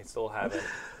it, and I still haven't.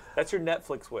 That's your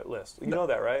Netflix list. You know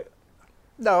that, right?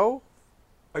 No.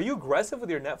 Are you aggressive with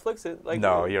your Netflix?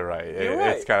 No, you're right.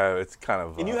 It's kind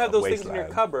of. And you have those things in your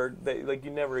cupboard that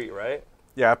you never eat, right?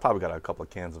 Yeah, I probably got a couple of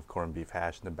cans of corned beef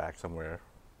hash in the back somewhere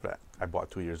that I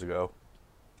bought 2 years ago.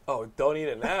 Oh, don't eat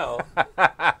it now.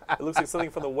 It looks like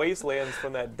something from the Wastelands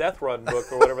from that Death Run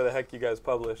book or whatever the heck you guys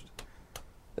published.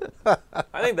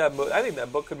 I think that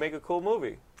book could make a cool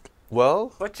movie.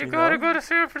 Well, but you gotta go to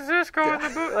San Francisco in the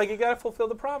book. Like, you gotta fulfill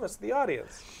the promise to the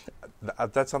audience.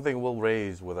 That's something we'll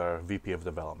raise with our VP of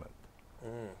development.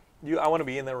 I want to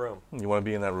be in that room. You want to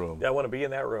be in that room? Yeah, I want to be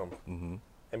in that room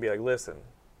and be like, listen,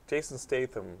 Jason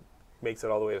Statham makes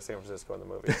it all the way to San Francisco in the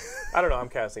movie. I don't know. I'm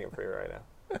casting him for you right now.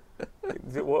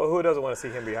 Who doesn't want to see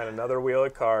him behind another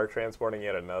wheeled car transporting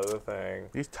yet another thing?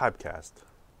 He's typecast.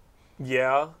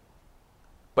 Yeah.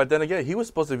 But then again, he was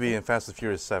supposed to be in Fast and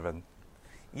Furious 7.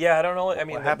 Yeah, I don't know. I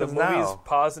mean, What the happens movie's now?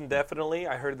 paused indefinitely.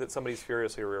 I heard that somebody's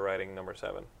furiously rewriting number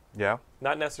 7. Yeah?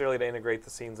 Not necessarily to integrate the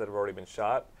scenes that have already been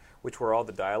shot, which were all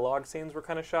the dialogue scenes were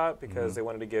kind of shot because they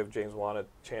wanted to give James Wan a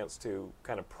chance to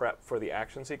kind of prep for the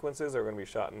action sequences that were going to be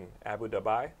shot in Abu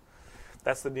Dhabi.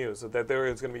 That's the news, that there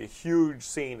is going to be a huge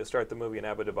scene to start the movie in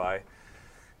Abu Dhabi.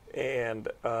 And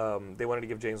they wanted to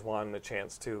give James Wan a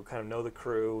chance to kind of know the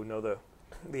crew, know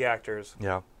the actors.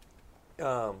 Yeah.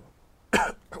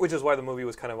 Which is why the movie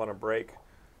was kind of on a break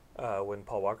when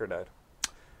Paul Walker died.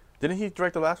 Didn't he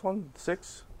direct the last one?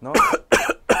 6? No?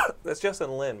 That's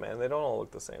Justin Lin, man. They don't all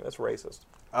look the same. That's racist.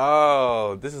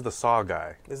 Oh, this is the Saw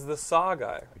guy. This is the Saw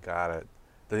guy. I got it.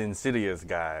 The Insidious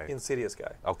guy. Insidious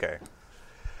guy. Okay.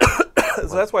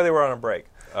 So that's why they were on a break.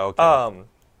 Okay.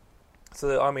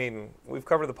 So, I mean, we've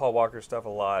covered the Paul Walker stuff a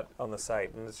lot on the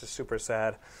site, and it's just super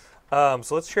sad. So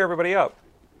let's cheer everybody up.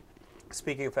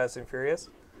 Speaking of Fast and Furious,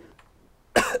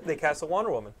 they cast a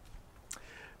Wonder Woman.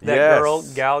 That girl,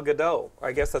 Gal Gadot.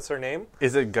 I guess that's her name.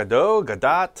 Is it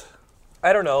Gadot?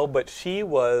 I don't know, but she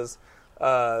was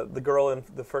the girl in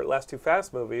the last 2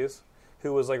 Fast movies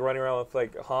who was like running around with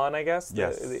like Han, I guess.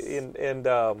 Yes.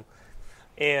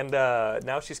 And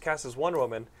now she's cast as Wonder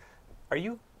Woman. Are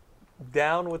you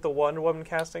down with the Wonder Woman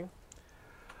casting?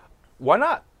 Why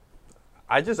not?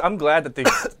 I'm glad that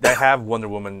they have Wonder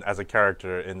Woman as a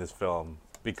character in this film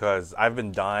because I've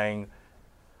been dying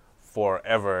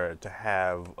forever to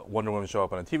have Wonder Woman show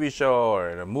up on a TV show or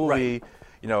in a movie. Right.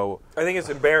 You know, I think it's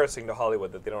embarrassing to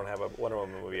Hollywood that they don't have a Wonder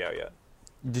Woman movie out yet.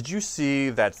 did you see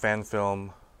that fan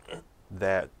film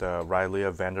that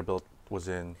Rylea Vanderbilt was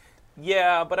in?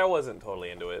 Yeah, but I wasn't totally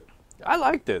into it. I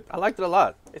liked it. I liked it a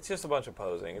lot. It's just a bunch of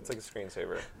posing. It's like a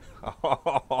screensaver.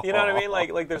 You know what I mean?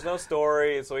 Like there's no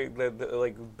story. It's like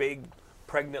like big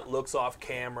pregnant looks off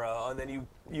camera, and then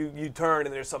you turn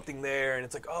and there's something there, and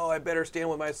it's like, oh, I better stand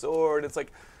with my sword. It's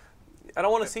like, I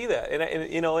don't want to see that.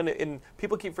 And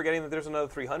people keep forgetting that there's another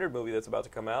 300 movie that's about to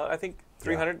come out. I think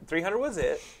 300 was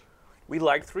it. We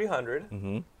liked 300.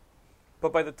 Mm-hmm.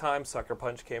 But by the time Sucker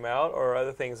Punch came out or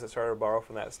other things that started to borrow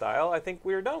from that style, I think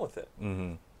we were done with it.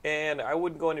 Mm-hmm. And I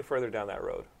wouldn't go any further down that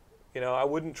road. I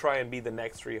wouldn't try and be the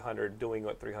next 300 doing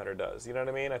what 300 does. You know what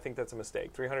I mean? I think that's a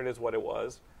mistake. 300 is what it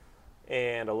was.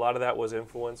 And a lot of that was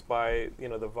influenced by,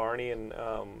 the Varney and the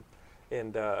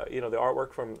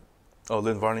artwork from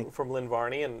Lynn Varney? From Lynn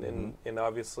Varney and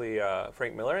obviously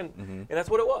Frank Miller. And that's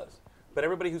what it was. But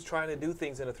everybody who's trying to do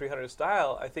things in a 300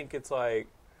 style, I think it's like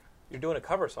you're doing a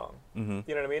cover song. Mm-hmm.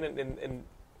 You know what I mean?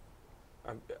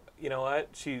 And you know what?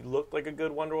 She looked like a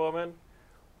good Wonder Woman,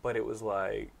 but it was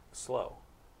like slow.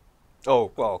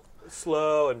 Oh, well.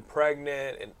 Slow and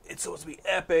pregnant, and it's supposed to be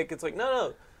epic. It's like,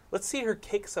 no. Let's see her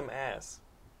kick some ass.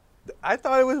 I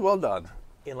thought it was well done.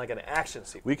 In like an action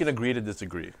sequence. We can agree to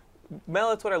disagree. Mel,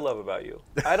 that's what I love about you.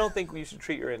 I don't think you should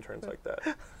treat your interns like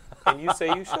that. And you say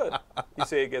you should. You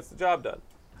say it gets the job done.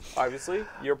 Obviously,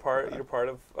 you're part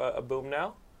of a Boom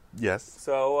now. Yes.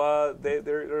 So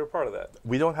they're a part of that.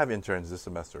 We don't have interns this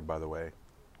semester, by the way.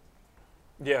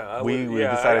 Yeah. We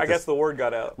decided I guess the word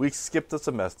got out. We skipped a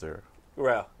semester.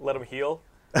 Yeah. Let them heal.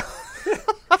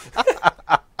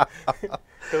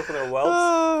 Heal from their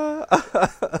welts.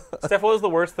 Steph, what was the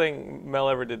worst thing Mel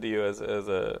ever did to you as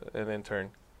an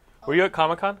intern? Were you at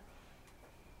Comic-Con?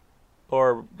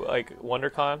 Or like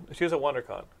WonderCon? She was at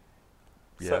WonderCon.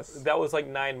 Yes. So that was like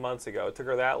 9 months ago. It took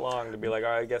her that long to be like, all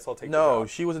right, I guess I'll take the No, job.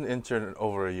 she was an intern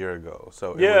over a year ago.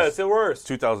 So Yeah, it it's the worst.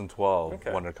 2012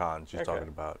 Okay. WonderCon she's Okay. talking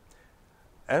about.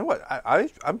 And what I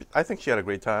think she had a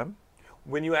great time.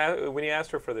 When you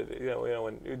asked her for the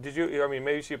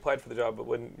maybe she applied for the job, but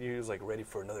when you was like ready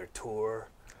for another tour,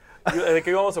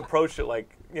 you almost approached it like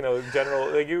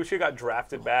general. Like she got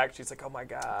drafted back. She's like, oh my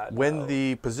god. When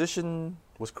the position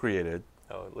was created.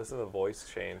 Oh, listen to the voice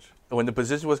change. When the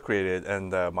position was created,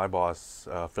 and my boss,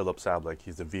 Philip Sablick,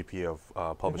 he's the VP of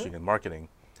Publishing and Marketing,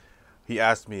 he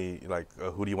asked me, like,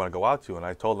 who do you want to go out to? And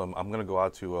I told him, I'm going to go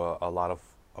out to a lot of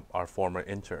our former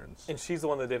interns. And she's the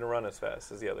one that didn't run as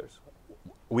fast as the others.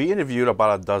 We interviewed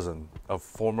about a dozen of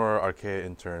former Archaia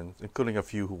interns, including a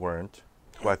few who weren't,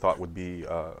 who I thought would be,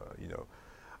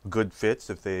 good fits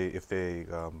if they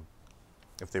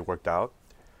worked out.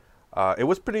 It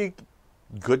was pretty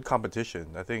good competition.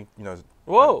 I think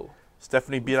Whoa!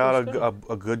 Stephanie beat out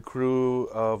a good crew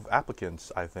of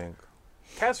applicants, I think.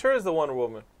 Cast her as the Wonder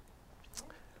Woman.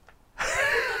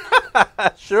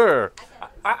 Sure.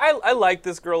 I like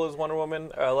this girl as Wonder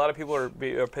Woman. A lot of people are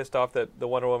pissed off that the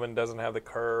Wonder Woman doesn't have the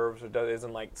curves or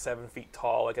isn't like 7 feet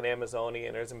tall like an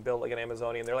Amazonian or isn't built like an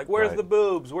Amazonian. They're like, where's the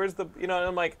boobs? Where's the And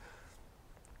I'm like,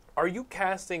 are you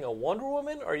casting a Wonder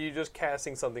Woman or are you just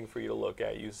casting something for you to look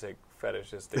at, you sick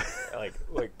fetishistic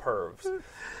like pervs?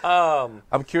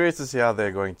 I'm curious to see how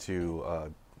they're going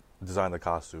to design the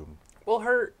costume. Well,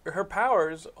 her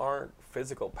powers aren't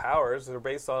physical powers. They're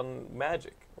based on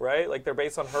magic, right? Like they're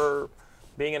based on her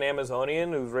being an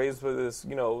Amazonian who's raised with this,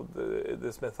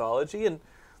 this mythology, and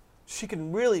she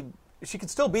can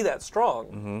still be that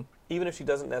strong, even if she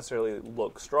doesn't necessarily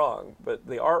look strong. But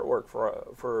the artwork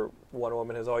for Wonder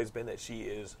Woman has always been that she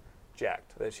is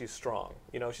jacked, that she's strong.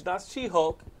 She's not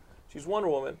She-Hulk, she's Wonder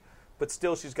Woman, but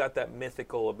still she's got that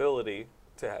mythical ability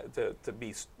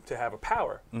to have a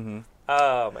power. And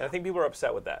I think people are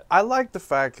upset with that. I like the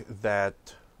fact that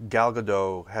Gal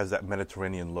Gadot has that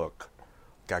Mediterranean look.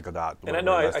 Gal Gadot. And I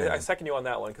know I second you on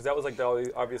that one because that was like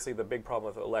obviously the big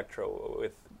problem with Electro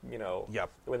with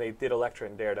when they did Elektra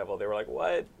and Daredevil, they were like,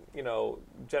 what?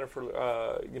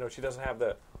 Jennifer, she doesn't have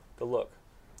the look.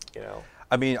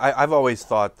 I mean, I've always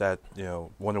thought that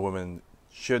Wonder Woman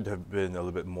should have been a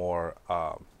little bit more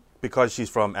because she's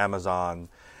from Amazon.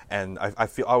 And I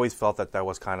always felt that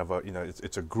was kind of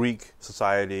it's a Greek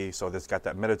society, so it's got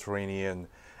that Mediterranean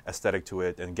aesthetic to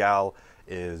it. And Gal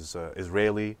is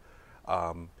Israeli,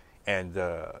 and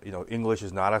English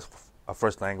is not a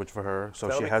first language for her,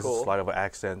 so she has a slight of an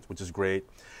accent, which is great.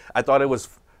 I thought it was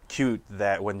cute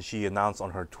that when she announced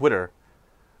on her Twitter,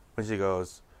 when she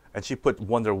goes, and she put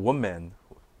Wonder Woman,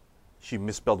 she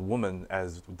misspelled woman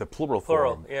as the plural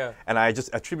form. Yeah. And I just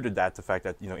attributed that to the fact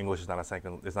that English is not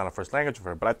a first language for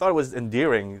her. But I thought it was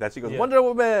endearing that she goes, Wonder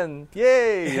Woman,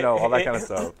 yay, all that kind of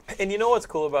stuff. And you know what's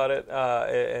cool about it,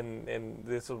 and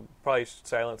this will probably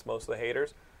silence most of the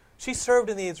haters. She served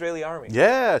in the Israeli army.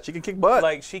 Yeah, she can kick butt.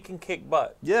 Like she can kick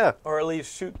butt. Yeah. Or at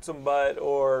least shoot some butt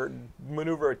or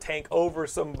maneuver a tank over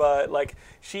some butt. Like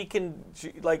she's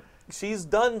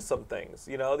done some things.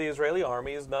 The Israeli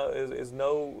army is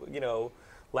no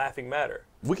laughing matter.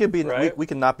 We can be right? we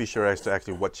cannot be sure as to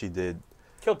actually what she did.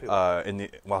 Killed people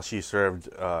while she served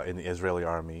in the Israeli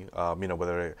army.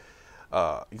 Whether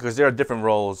because there are different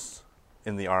roles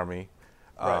in the army.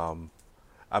 Right.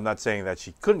 I'm not saying that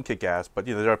she couldn't kick ass, but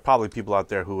there are probably people out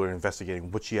there who are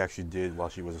investigating what she actually did while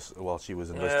she was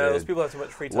enlisted. Those people have too much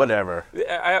free time. Whatever.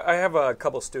 I have a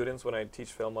couple students when I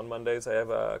teach film on Mondays. I have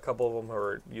a couple of them who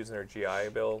are using their GI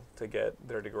Bill to get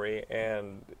their degree,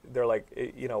 and they're like,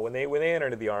 when they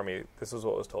entered the army, this is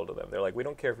what was told to them. They're like, we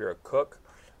don't care if you're a cook,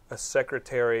 a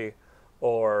secretary,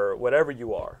 or whatever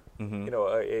you are. Mm-hmm.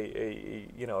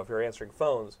 If you're answering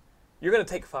phones, you're going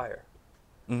to take fire.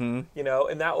 Mm-hmm.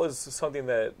 And that was something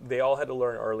that they all had to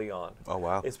learn early on. Oh,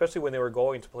 wow. Especially when they were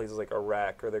going to places like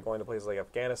Iraq or they're going to places like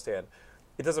Afghanistan.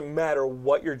 It doesn't matter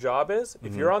what your job is.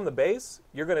 If you're on the base,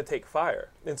 you're going to take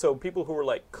fire. And so people who were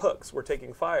like cooks were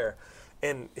taking fire.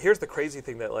 And here's the crazy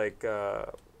thing that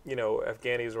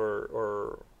Afghanis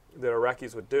or the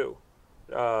Iraqis would do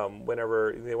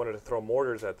whenever they wanted to throw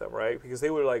mortars at them, right? Because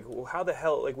they were like, well, how the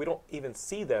hell, we don't even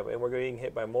see them and we're getting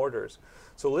hit by mortars.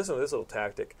 So listen to this little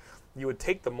tactic. You would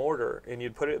take the mortar and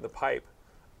you'd put it in the pipe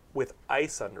with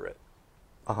ice under it.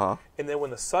 Uh-huh. And then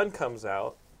when the sun comes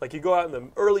out, you go out in the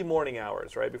early morning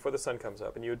hours, right, before the sun comes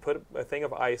up, and you would put a thing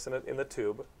of ice in the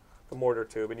tube, the mortar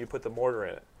tube, and you put the mortar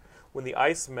in it. When the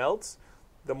ice melts,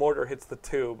 the mortar hits the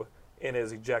tube and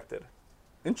is ejected.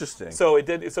 Interesting. So it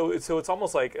did. So it's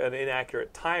almost like an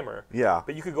inaccurate timer. Yeah.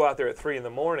 But you could go out there at 3 in the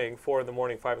morning, 4 in the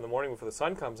morning, 5 in the morning before the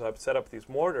sun comes up, set up these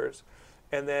mortars,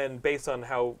 and then based on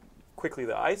how quickly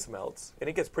the ice melts, and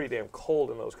it gets pretty damn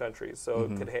cold in those countries, so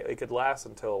it could last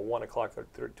until 1 o'clock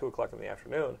or 2 o'clock in the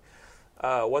afternoon.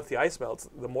 Once the ice melts,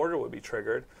 the mortar would be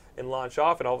triggered and launch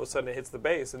off, and all of a sudden it hits the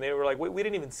base. And they were like, we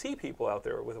didn't even see people out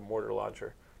there with a mortar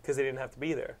launcher because they didn't have to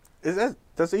be there. Are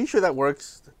you sure that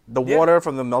works? The water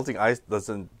from the melting ice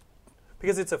doesn't...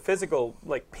 Because it's a physical,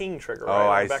 like, ping trigger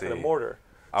on the back of the mortar.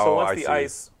 Oh, so once the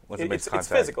ice... Once it makes contact.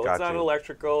 It's physical. Gotcha. It's not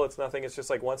electrical. It's nothing. It's just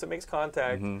like once it makes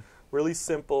contact, really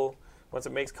simple. Once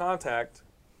it makes contact,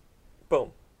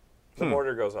 boom, the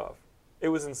mortar goes off. It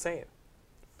was insane.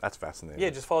 That's fascinating. Yeah,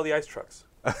 just follow the ice trucks.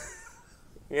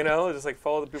 Just like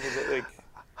follow the people like...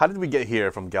 How did we get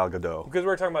here from Gal Gadot? Because we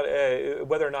were talking about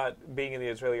whether or not being in the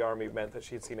Israeli army meant that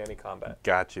she had seen any combat.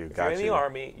 Got you. If you're in the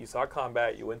army, you saw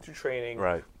combat, you went through training.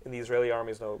 Right. In the Israeli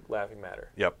army is no laughing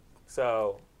matter. Yep.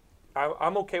 So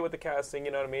I'm okay with the casting,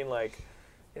 you know what I mean? Like,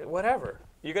 whatever.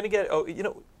 You're going to get...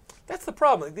 that's the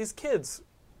problem. Like, these kids,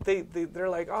 they're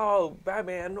like, oh,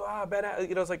 Batman,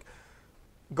 it's like,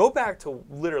 go back to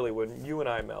literally when you and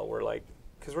I, Mel, were like,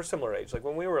 because we're similar age. Like,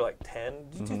 when we were like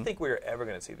 10, did you think we were ever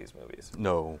going to see these movies?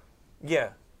 No. Yeah.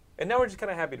 And now we're just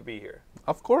kind of happy to be here.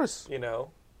 Of course.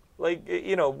 Like,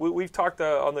 we've talked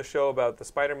on the show about the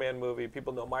Spider-Man movie.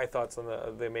 People know my thoughts on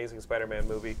the Amazing Spider-Man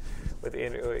movie with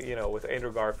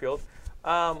Andrew Garfield.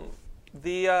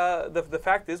 The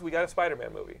fact is, we got a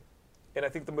Spider-Man movie, and I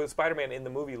think the Spider-Man in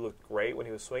the movie looked great when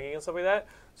he was swinging and stuff like that.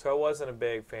 So I wasn't a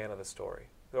big fan of the story.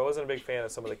 So I wasn't a big fan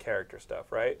of some of the character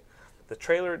stuff, right?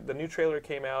 The new trailer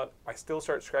came out. I still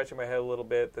start scratching my head a little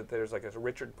bit that there's like a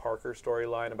Richard Parker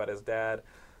storyline about his dad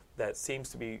that seems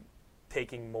to be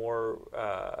taking more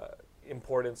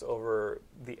importance over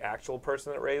the actual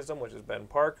person that raised him, which is Ben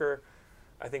Parker.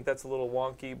 I think that's a little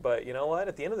wonky, but you know what?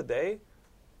 At the end of the day,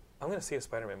 I'm going to see a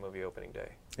Spider-Man movie opening day.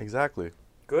 Exactly.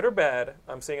 Good or bad,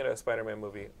 I'm seeing a Spider-Man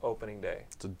movie opening day.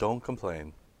 So don't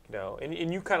complain.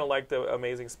 And you kind of liked the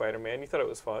Amazing Spider-Man. You thought it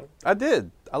was fun. I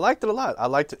did. I liked it a lot. I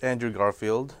liked Andrew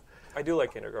Garfield. I do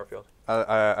like Andrew Garfield.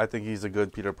 I think he's a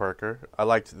good Peter Parker. I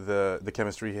liked the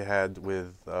chemistry he had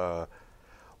with,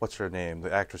 what's her name?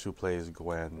 The actress who plays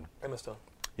Gwen. Emma Stone.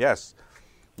 Yes.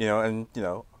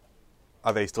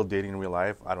 Are they still dating in real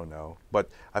life? I don't know. But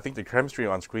I think the chemistry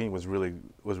on screen was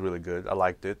really good. I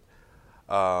liked it.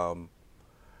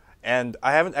 And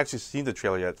I haven't actually seen the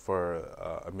trailer yet for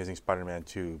Amazing Spider-Man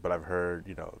 2, but I've heard,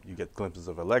 you get glimpses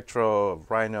of Electro, of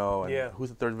Rhino, and who's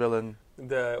the third villain?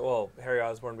 Harry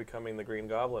Osborn becoming the Green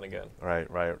Goblin again.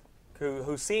 Right.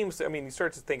 Who seems, you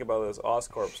start to think about this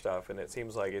Oscorp stuff, and it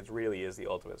seems like it really is the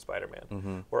ultimate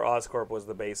Spider-Man, where Oscorp was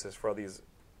the basis for all these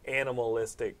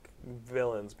animalistic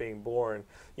villains being born.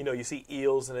 You see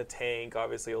eels in a tank,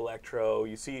 obviously Electro.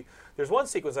 You see, there's one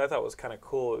sequence I thought was kind of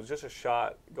cool. It was just a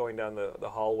shot going down the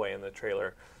hallway in the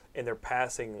trailer, and they're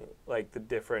passing like the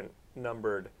different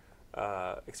numbered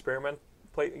experiment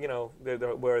play.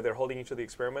 Where they're holding each of the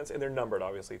experiments, and they're numbered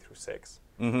obviously through 6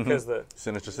 because the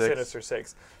Sinister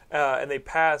Six, and they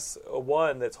pass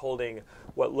one that's holding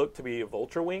what looked to be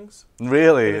vulture wings.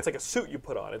 Really? And it's like a suit you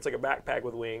put on. It's like a backpack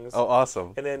with wings. Oh,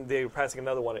 awesome. And then they're passing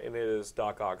another one, and it is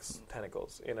Doc Ock's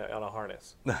tentacles on a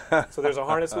harness. So there's a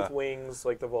harness with wings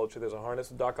like the vulture. There's a harness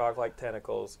with Doc Ock like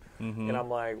tentacles. And I'm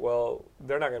like, well,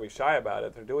 they're not going to be shy about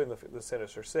it. They're doing the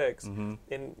Sinister Six.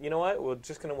 And you know what? We're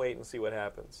just going to wait and see what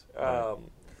happens. Right.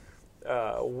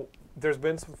 There's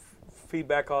been some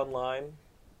feedback online.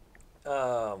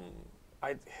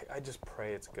 I just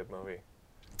pray it's a good movie.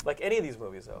 Like any of these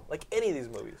movies, though.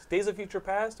 Days of Future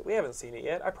Past, we haven't seen it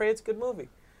yet. I pray it's a good movie.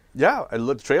 Yeah,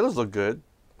 the trailers look good.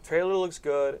 Trailer looks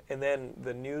good. And then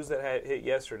the news that had hit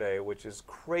yesterday, which is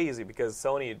crazy because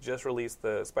Sony had just released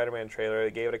the Spider-Man trailer. They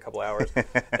gave it a couple hours.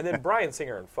 And then Bryan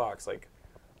Singer and Fox,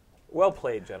 well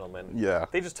played, gentlemen. Yeah.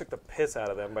 They just took the piss out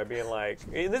of them by being like,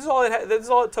 this is all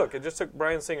it took. It just took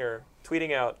Bryan Singer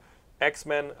tweeting out,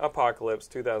 X-Men Apocalypse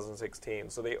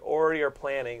 2016. So they already are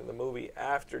planning the movie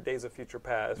after Days of Future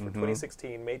Past for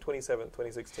 2016, May 27th,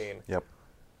 2016. Yep.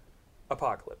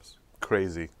 Apocalypse.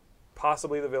 Crazy.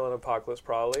 Possibly the villain Apocalypse,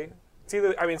 probably.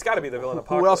 It's got to be the villain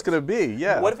Apocalypse. Who else could it be?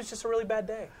 Yeah. What if it's just a really bad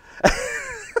day?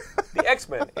 The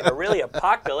X-Men in a really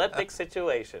apocalyptic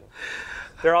situation.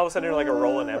 They're all of a sudden in like a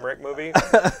Roland Emmerich movie.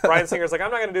 Bryan Singer's like,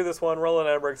 I'm not going to do this one. Roland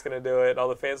Emmerich's going to do it. And all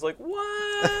the fans are like,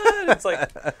 what? It's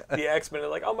like the X-Men are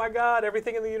like, oh my God,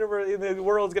 everything in the universe, in the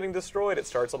world is getting destroyed. It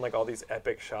starts on like all these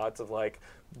epic shots of like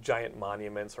giant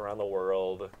monuments around the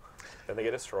world. Then they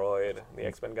get destroyed. The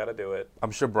X-Men got to do it.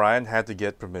 I'm sure Bryan had to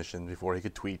get permission before he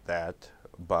could tweet that.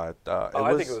 but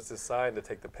I think it was designed to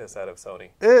take the piss out of Sony.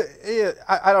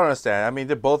 I don't understand. I mean,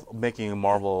 they're both making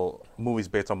Marvel movies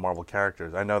based on Marvel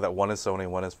characters. I know that one is Sony,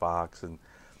 one is Fox, and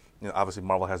obviously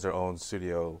Marvel has their own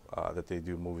studio that they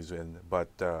do movies in. But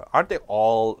aren't they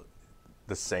all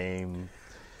the same?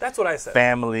 That's what I said.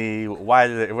 Family.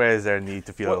 Where is there a need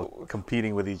to feel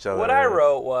competing with each other? What I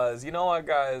wrote was, you know what,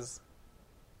 guys?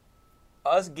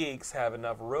 Us geeks have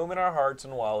enough room in our hearts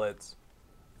and wallets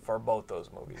for both those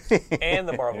movies and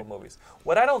the Marvel movies.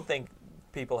 What I don't think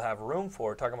people have room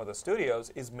for, talking about the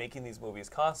studios, is making these movies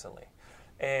constantly.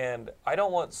 And I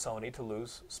don't want Sony to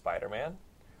lose Spider-Man,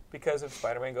 because if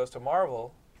Spider-Man goes to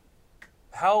Marvel,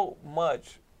 how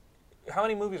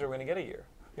many movies are we going to get a year?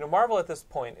 Marvel at this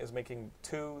point is making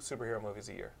 2 superhero movies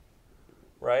a year,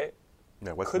 right?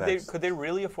 Yeah, what's could next? Could they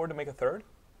really afford to make a third?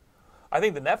 I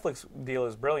think the Netflix deal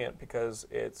is brilliant because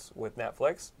it's with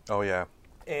Netflix. Oh, yeah.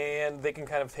 And they can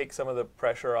kind of take some of the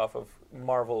pressure off of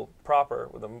Marvel proper,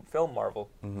 with the film Marvel,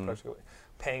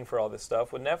 paying for all this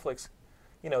stuff. With Netflix,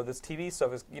 this TV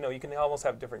stuff is, you can almost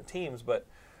have different teams, but,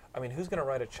 I mean, who's going to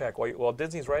write a check? While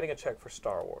Disney's writing a check for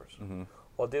Star Wars,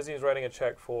 while Disney's writing a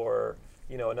check for,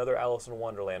 another Alice in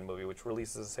Wonderland movie, which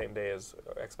releases the same day as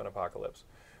X-Men Apocalypse.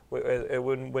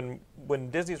 When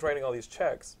Disney's writing all these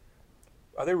checks,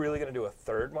 are they really going to do a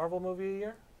third Marvel movie a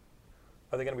year?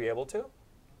 Are they going to be able to?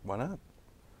 Why not?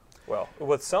 Well,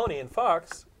 with Sony and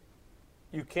Fox,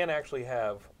 you can't actually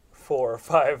have 4 or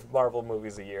 5 Marvel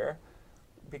movies a year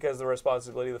because the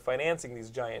responsibility of financing these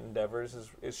giant endeavors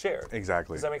is shared.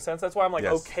 Exactly. Does that make sense? That's why I'm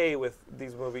yes. okay with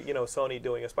these movies, Sony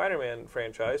doing a Spider-Man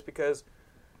franchise, because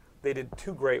they did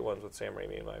 2 great ones with Sam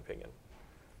Raimi, in my opinion.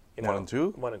 1 and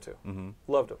 2? 1 and 2. Mm-hmm.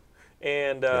 Loved them.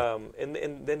 And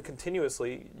then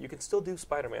continuously, you can still do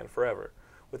Spider-Man forever.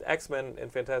 With X-Men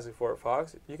and Fantastic Four at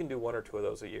Fox, you can do 1 or 2 of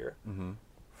those a year.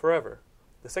 Forever.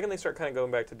 The second they start kind of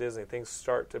going back to Disney, things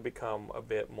start to become a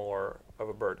bit more of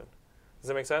a burden. Does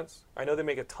that make sense? I know they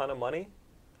make a ton of money,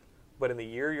 but in the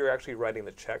year you're actually writing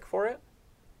the check for it,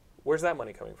 where's that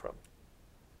money coming from?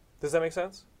 Does that make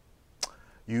sense?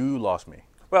 You lost me.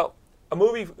 Well, a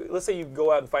movie, let's say you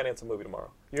go out and finance a movie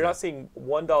tomorrow. You're not seeing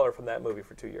 $1 from that movie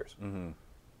for 2 years.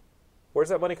 Where's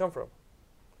that money come from?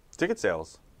 Ticket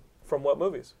sales. From what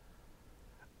movies?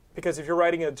 Because if you're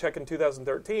writing a check in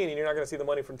 2013 and you're not going to see the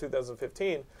money from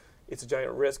 2015, it's a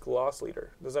giant risk loss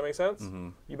leader. Does that make sense?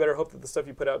 You better hope that the stuff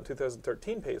you put out in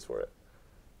 2013 pays for it,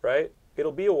 right?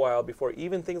 It'll be a while before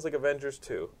even things like Avengers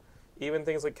 2, even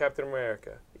things like Captain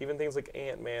America, even things like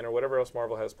Ant-Man or whatever else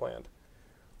Marvel has planned,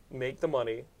 make the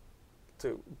money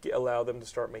to allow them to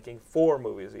start making 4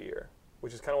 movies a year,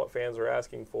 which is kind of what fans are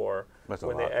asking for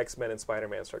when the X-Men and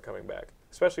Spider-Man start coming back.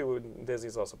 Especially when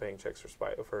Disney's also paying checks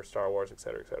for Star Wars, et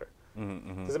cetera, et cetera.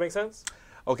 Does it make sense?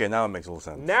 Okay, now it makes a little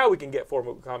sense. Now we can get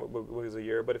 4 comic book movies a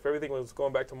year, but if everything was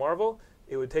going back to Marvel,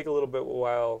 it would take a little bit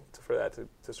while for that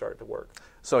to start to work.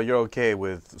 So you're okay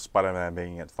with Spider-Man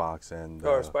being at Fox and...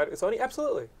 Or Sony?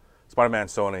 Absolutely. Spider-Man,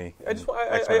 Sony, I just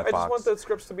want the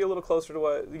scripts to be a little closer to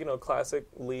what, classic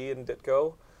Lee and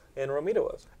Ditko and Romita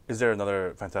was. Is there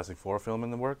another Fantastic Four film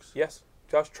in the works? Yes.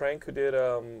 Josh Trank, who did...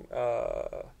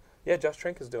 Josh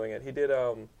Trank is doing it. He did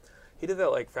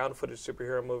that, like, found footage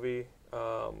superhero movie.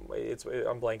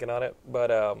 I'm blanking on it.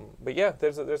 But yeah,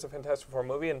 there's a Fantastic Four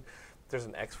movie, and there's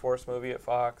an X-Force movie at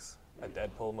Fox, a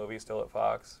Deadpool movie still at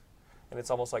Fox. And it's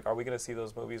almost like, are we going to see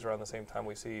those movies around the same time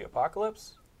we see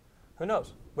Apocalypse? Who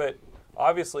knows? But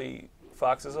obviously,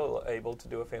 Fox is able to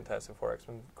do a Fantastic Four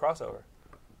X-Men crossover.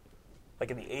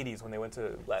 Like in the 80s when they went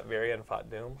to Latveria and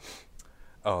fought Doom.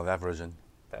 Oh, that version.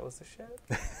 That was the shit.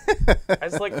 I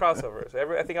just like crossovers.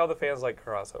 I think all the fans like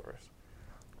crossovers.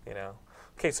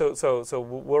 Okay, so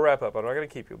we'll wrap up. I'm not going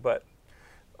to keep you, but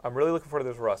I'm really looking forward to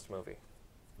this Rust movie.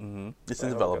 It's in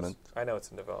development. I know it's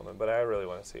in development, but I really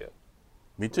want to see it.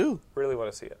 Me too. Really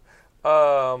want to see it.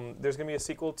 There's going to be a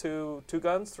sequel to 2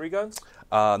 Guns, 3 Guns?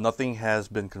 Nothing has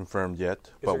been confirmed yet. Is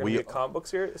there going to be a comic book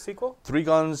sequel? 3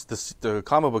 Guns, the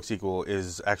comic book sequel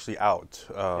is actually out.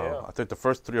 I think the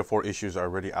first 3 or 4 issues are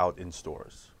already out in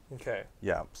stores. Okay.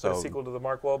 Yeah. So a sequel to the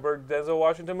Mark Wahlberg, Denzel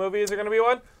Washington movie, is there going to be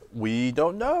one? We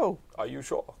don't know. Are you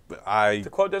sure? To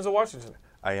quote Denzel Washington.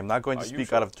 I am not going to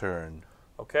speak out of turn.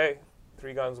 Okay.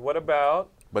 3 Guns. What about...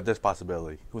 But there's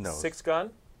possibility. Who knows? 6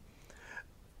 Gun?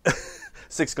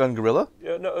 6 Gun Gorilla?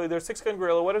 Yeah, no, there's 6 Gun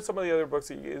Gorilla. What are some of the other books?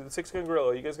 6 Gun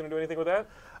Gorilla. Are you guys going to do anything with that?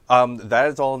 That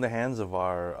is all in the hands of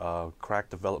our crack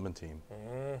development team.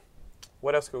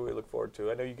 What else could we look forward to?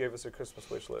 I know you gave us a Christmas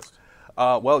wish list.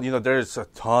 Well, there's a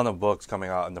ton of books coming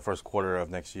out in the first quarter of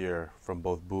next year from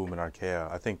both Boom and Archaia.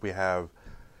 I think we have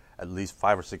at least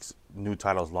 5 or 6 new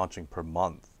titles launching per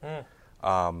month.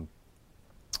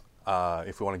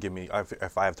 If you want to give me,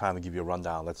 if I have time to give you a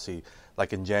rundown, let's see.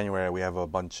 Like in January, we have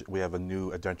a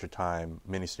new Adventure Time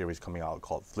miniseries coming out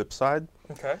called Flipside.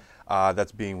 Okay.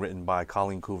 That's being written by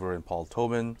Colleen Coover and Paul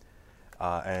Tobin,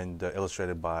 and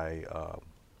illustrated by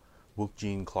Wook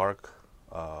Jean Clark,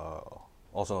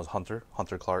 also known as Hunter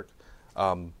Clark.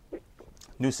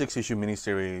 New 6-issue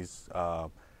miniseries, a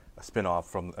spin-off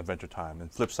from Adventure Time.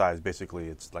 And Flipside is basically,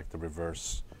 it's like the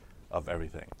reverse of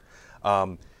everything.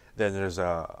 Then there's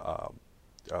a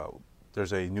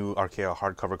new Archaia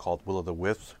hardcover called Will of the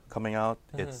Wisps coming out.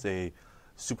 Mm-hmm. It's a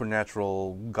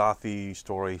supernatural, gothy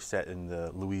story set in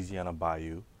the Louisiana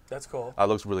Bayou. That's cool.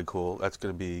 Looks really cool. That's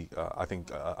going to be, I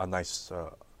think, a nice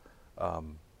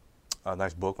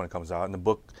book when it comes out. And the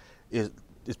book is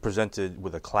presented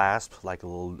with a clasp, like a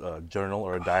little journal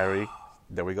or a diary.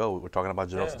 There we go. We're talking about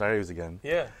journals and diaries again.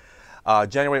 Yeah.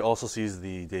 January also sees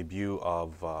the debut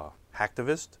of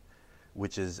Hacktivist,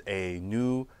 which is a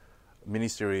new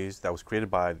miniseries that was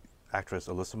created by actress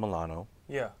Alyssa Milano.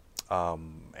 Yeah.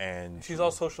 And she's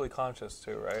all socially conscious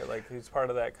too, right? Like she's part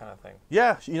of that kind of thing.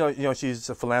 Yeah, you know, she's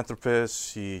a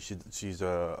philanthropist. She's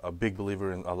a big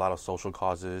believer in a lot of social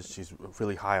causes. She's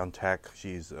really high on tech.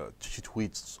 She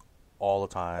tweets all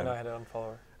the time. I know I had to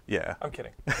unfollow her. Yeah, I'm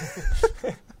kidding.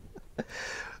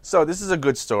 So this is a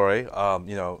good story.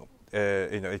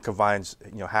 It combines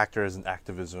hackers and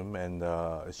activism, and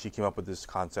she came up with this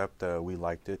concept. We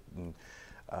liked it, and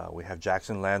we have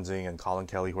Jackson Lansing and Colin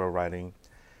Kelly who are writing,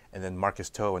 and then Marcus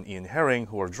Toe and Ian Herring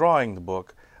who are drawing the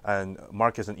book. And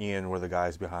Marcus and Ian were the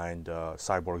guys behind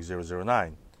Cyborg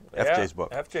 009, FJ's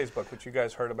book. FJ's book, which you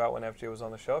guys heard about when FJ was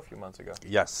on the show a few months ago.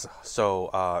 Yes.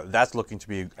 So that's looking to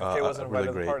be FJ wasn't really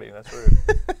invited great. to the party. That's rude.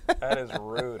 That is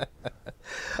rude.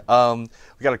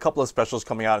 We got a couple of specials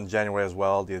coming out in January as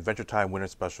well. The Adventure Time Winter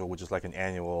Special, which is like an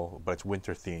annual, but it's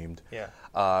winter themed. Yeah.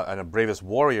 And a Bravest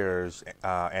Warriors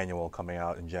annual coming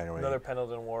out in January. Another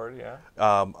Pendleton Ward, yeah.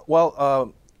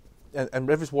 And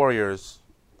Bravest Warriors,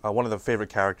 one of the favorite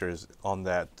characters in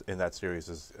that series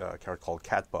is a character called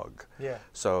Catbug. Yeah.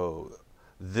 So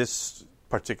this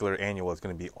particular annual is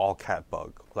going to be all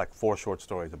Catbug, like 4 short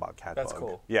stories about Catbug. That's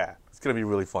cool. Yeah, it's going to be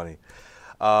really funny.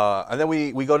 And then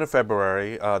we go to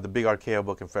February. The big Archaia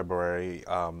book in February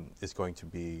is going to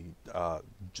be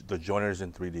The Joiners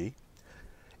in 3D.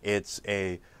 It's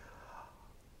a,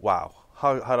 wow,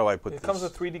 how do I put this? It comes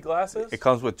with 3D glasses? It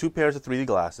comes with 2 pairs of 3D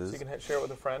glasses. So you can share it with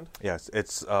a friend? Yes,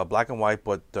 it's black and white,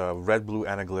 but red, blue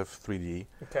anaglyph 3D.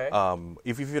 Okay.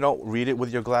 If you don't read it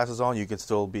with your glasses on, you can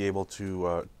still be able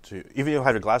to even if you don't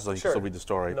have your glasses on, you can still read the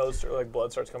story. Nose, like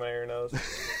blood starts coming out of your nose.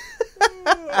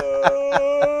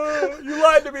 You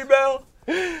lied to me, Mel.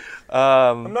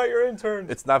 I'm not your intern.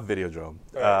 It's not Videodrome.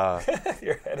 Right.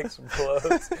 Your head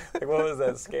explodes. Like what was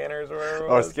that? Scanners or whatever it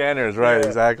was? Or Scanners, right? Yeah.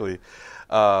 Exactly.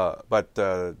 But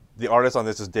the artist on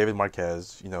this is David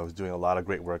Marquez. Who's doing a lot of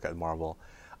great work at Marvel.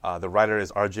 The writer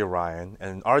is R.J. Ryan,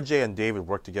 and R.J. and David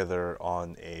worked together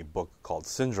on a book called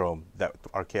Syndrome that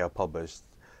Archaia published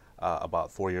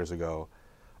about 4 years ago.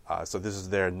 So this is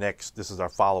this is our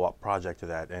follow-up project to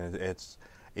that, and it's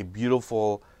a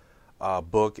beautiful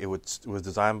book. It was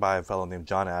designed by a fellow named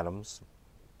John Adams,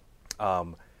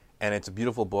 and it's a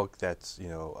beautiful book that's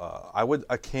I would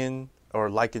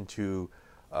liken to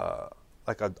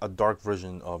like a dark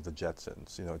version of the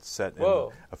Jetsons. It's set in a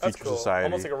future society,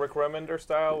 almost like a Rick Remender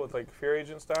style with like Fear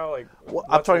Agent style. Like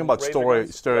I'm talking about story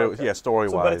wise.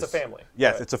 But it's a family.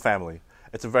 Yes, right. It's a family.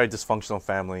 It's a very dysfunctional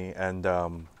family, and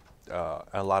a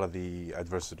lot of the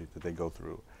adversity that they go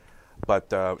through. But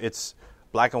it's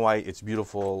black and white. It's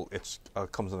beautiful. It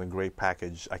comes in a great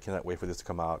package. I cannot wait for this to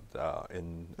come out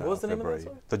in what was the February. name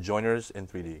of this one? The Joiners in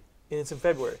 3D. And it's in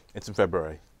February. It's in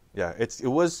February. Yeah, it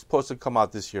was supposed to come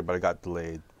out this year, but it got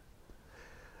delayed.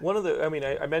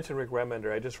 I mentioned Rick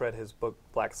Remender. I just read his book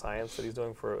Black Science that he's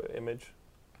doing for Image,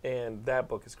 and that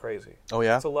book is crazy. Oh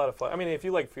yeah, it's a lot of fun. I mean, if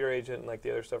you like Fear Agent and like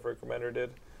the other stuff Rick Remender did,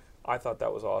 I thought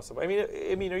that was awesome. I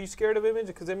mean, are you scared of Image?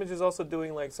 Because Image is also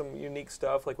doing like some unique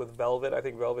stuff, like with Velvet. I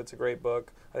think Velvet's a great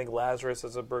book. I think Lazarus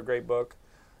is a great book.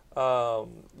 You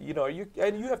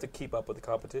have to keep up with the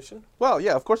competition. Well,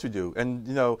 yeah, of course we do, and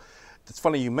it's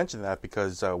funny you mentioned that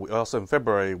because we also in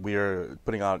February we are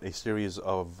putting out a series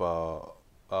of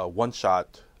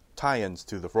one-shot tie-ins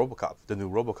to the new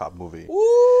RoboCop movie.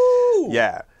 Ooh!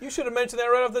 Yeah. You should have mentioned that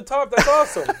right off the top. That's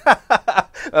awesome.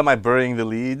 Am I burying the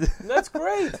lead? That's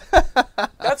great.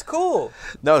 That's cool.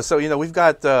 No, so we've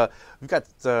got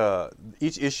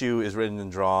each issue is written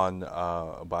and drawn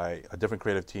by a different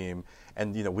creative team,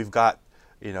 and we've got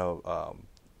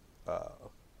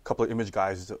couple of Image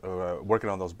guys working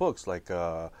on those books, like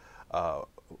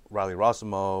Riley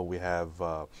Rossimo. We have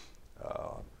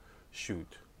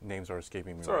names are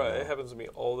escaping me. It's all right. It happens to me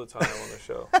all the time on the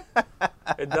show.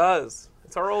 It does.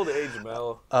 It's our old age,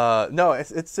 Mel. No,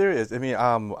 it's serious. I mean,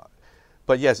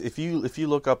 but yes, if you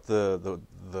look up the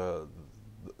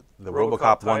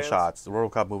RoboCop one shots, the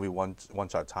RoboCop movie one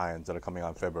shot tie-ins that are coming out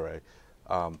in February,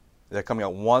 they're coming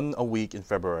out one a week in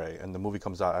February, and the movie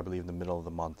comes out, I believe, in the middle of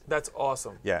the month. That's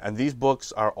awesome. Yeah, and these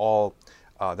books are all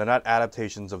they're not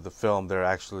adaptations of the film. They're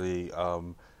actually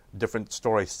different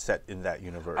stories set in that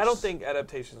universe. I don't think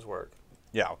adaptations work.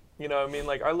 Yeah. You know what I mean?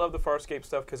 Like, I love the Farscape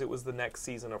stuff because it was the next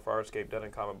season of Farscape done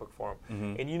in comic book form.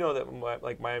 And you know that,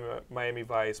 like, Miami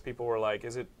Vice, people were like,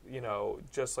 is it,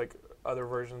 just like other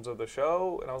versions of the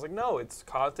show? And I was like, no, it's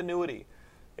continuity.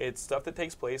 It's stuff that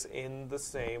takes place in the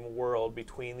same world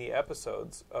between the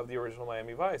episodes of the original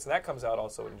Miami Vice. And that comes out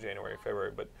also in January,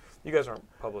 February. But you guys aren't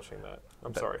publishing that.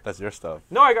 I'm sorry. That's your stuff.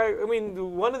 No, I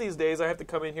mean, one of these days I have to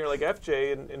come in here like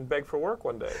FJ and beg for work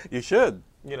one day. You should.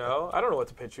 I don't know what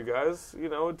to pitch you guys.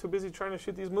 Too busy trying to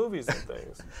shoot these movies and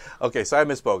things. Okay, so I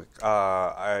misspoke.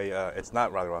 It's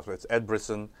not Riley Ross, but it's Ed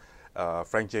Brisson,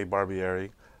 Frank J.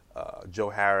 Barbieri, Joe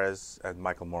Harris, and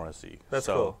Michael Morrissey. That's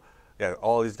cool. Yeah,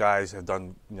 all these guys have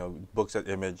done books at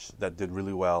Image that did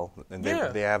really well, and they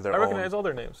have their own. I recognize all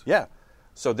their names. Yeah,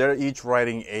 so they're each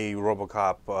writing a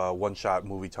RoboCop one-shot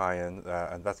movie tie-in,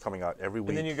 and that's coming out every week.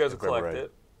 And then you guys will collect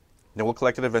it. Then we'll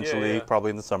collect it eventually,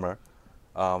 probably in the summer.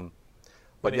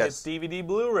 But yes, it hits DVD,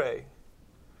 Blu-ray.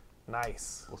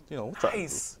 Nice. Well,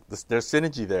 nice. There's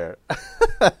synergy there.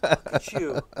 Look at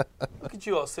you. Look at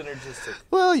you, all synergistic.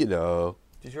 Well,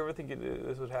 Did you ever think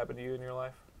this would happen to you in your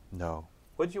life? No.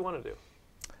 What did you want to do?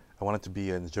 I wanted to be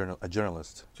a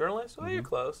journalist. Journalist? Well, you're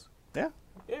close. Yeah.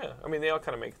 Yeah. I mean, they all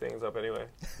kind of make things up anyway.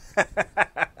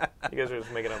 You guys are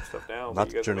just making up stuff now. Not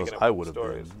the journalist I would have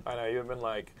been. I know. You've been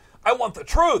like, I want the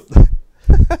truth.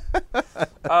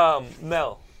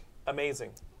 Mel,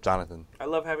 amazing. Jonathan. I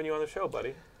love having you on the show,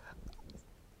 buddy.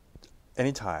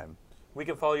 Anytime. We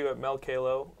can follow you at Mel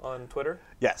Caylo on Twitter.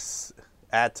 Yes.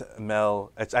 At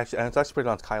Mel. It's actually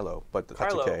pronounced Caylo, but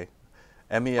that's okay.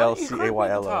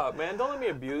 MELCAYLO. Top, man. Don't let me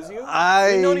abuse you.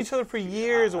 We've known each other for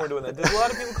years and we're doing that. Does a lot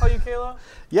of people call you Caylo?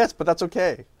 Yes, but that's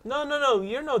okay. No.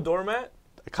 You're no doormat.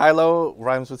 Caylo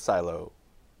rhymes with silo.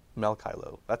 Mel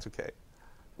Caylo. That's okay.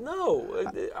 No,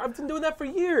 I've been doing that for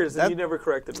years and you never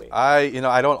corrected me. I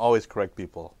don't always correct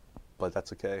people, but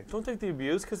that's okay. Don't take the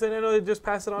abuse, because then I know they just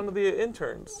pass it on to the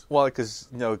interns. Well, because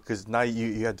now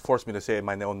you had forced me to say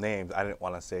my own name. I didn't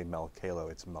want to say Mel Caylo.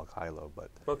 It's Mel Caylo,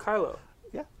 but Mel Caylo.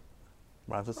 Yeah,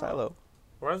 rhymes with silo.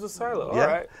 Rhymes with silo. Yeah. All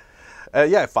right.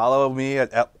 Yeah, follow me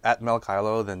at Mel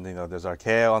Caylo. Then there's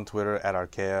Archaia on Twitter at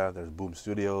Archaia. There's Boom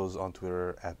Studios on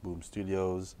Twitter at Boom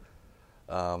Studios.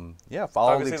 Follow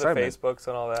obviously the excitement. The Facebooks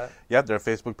and all that. Yeah, there are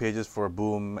Facebook pages for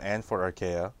Boom and for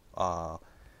Archaia,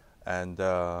 and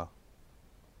there's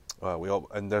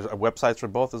websites for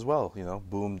both as well.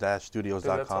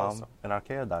 boom-studios.com awesome. and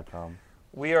archaia.com.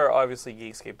 We are obviously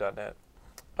Geekscape.net.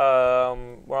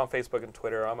 We're on Facebook and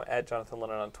Twitter. I'm at Jonathan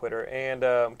Lennon on Twitter. And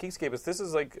Geekscape this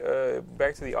is like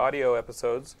back to the audio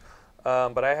episodes,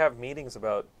 but I have meetings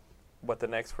about what the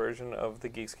next version of the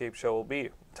Geekscape show will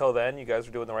be. Till then, you guys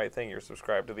are doing the right thing. You're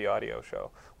subscribed to the audio show,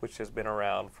 which has been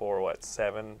around for,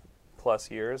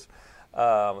 7+ years.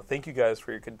 Thank you guys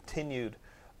for your continued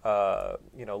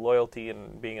loyalty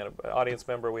and being an audience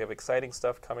member. We have exciting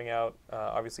stuff coming out.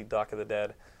 Obviously, Dock of the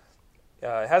Dead.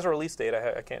 It has a release date.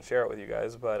 I can't share it with you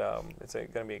guys, but it's going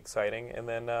to be exciting. And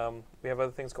then we have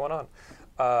other things going on.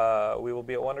 We will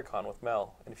be at WonderCon with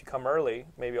Mel. And if you come early,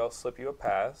 maybe I'll slip you a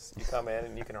pass. You come in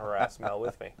and you can harass Mel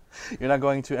with me. You're not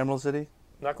going to Emerald City?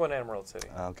 Not going to Emerald City.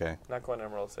 Okay. Not going to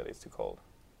Emerald City. It's too cold.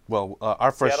 Well,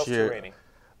 our first Seattle's year, too rainy.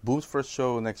 Boom's first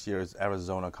show next year is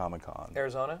Arizona Comic-Con.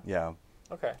 Arizona? Yeah.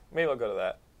 Okay. Maybe I'll go to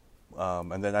that.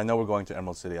 And then I know we're going to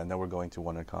Emerald City. I know we're going to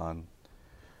WonderCon.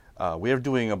 We are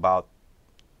doing about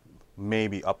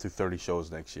maybe up to 30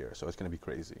 shows next year, so it's going to be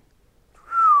crazy.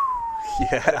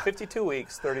 Yeah. 52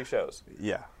 weeks, 30 shows.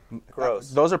 Yeah. Gross.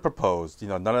 Those are proposed.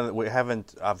 We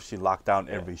haven't obviously locked down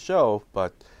every show,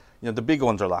 but the big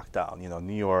ones are locked down.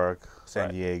 New York,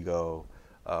 San Diego,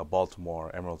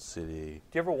 Baltimore, Emerald City.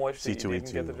 Do you ever wish that you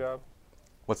didn't get the job?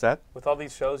 What's that? With all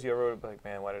these shows, you ever be like,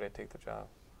 man, why did I take the job?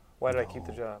 Why did I keep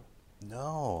the job?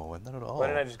 No, not at all. Why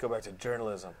didn't I just go back to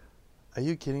journalism? Are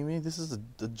you kidding me? This is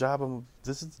the job.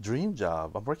 This is the dream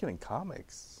job. I'm working in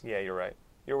comics. Yeah, you're right.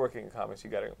 You're working in comics. You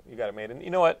got it made. And you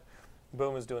know what?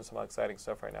 Boom is doing some exciting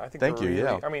stuff right now. I think. Thank you.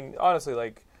 Yeah. I mean, honestly,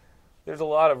 there's a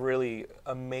lot of really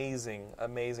amazing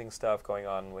stuff going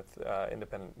on with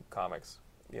independent comics.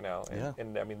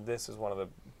 And I mean, this is one of the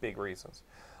big reasons.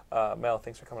 Mel,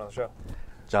 thanks for coming on the show.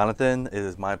 Jonathan, it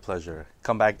is my pleasure.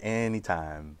 Come back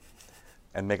anytime.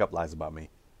 and make up lies about me.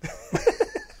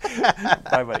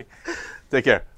 Bye, buddy. Take care.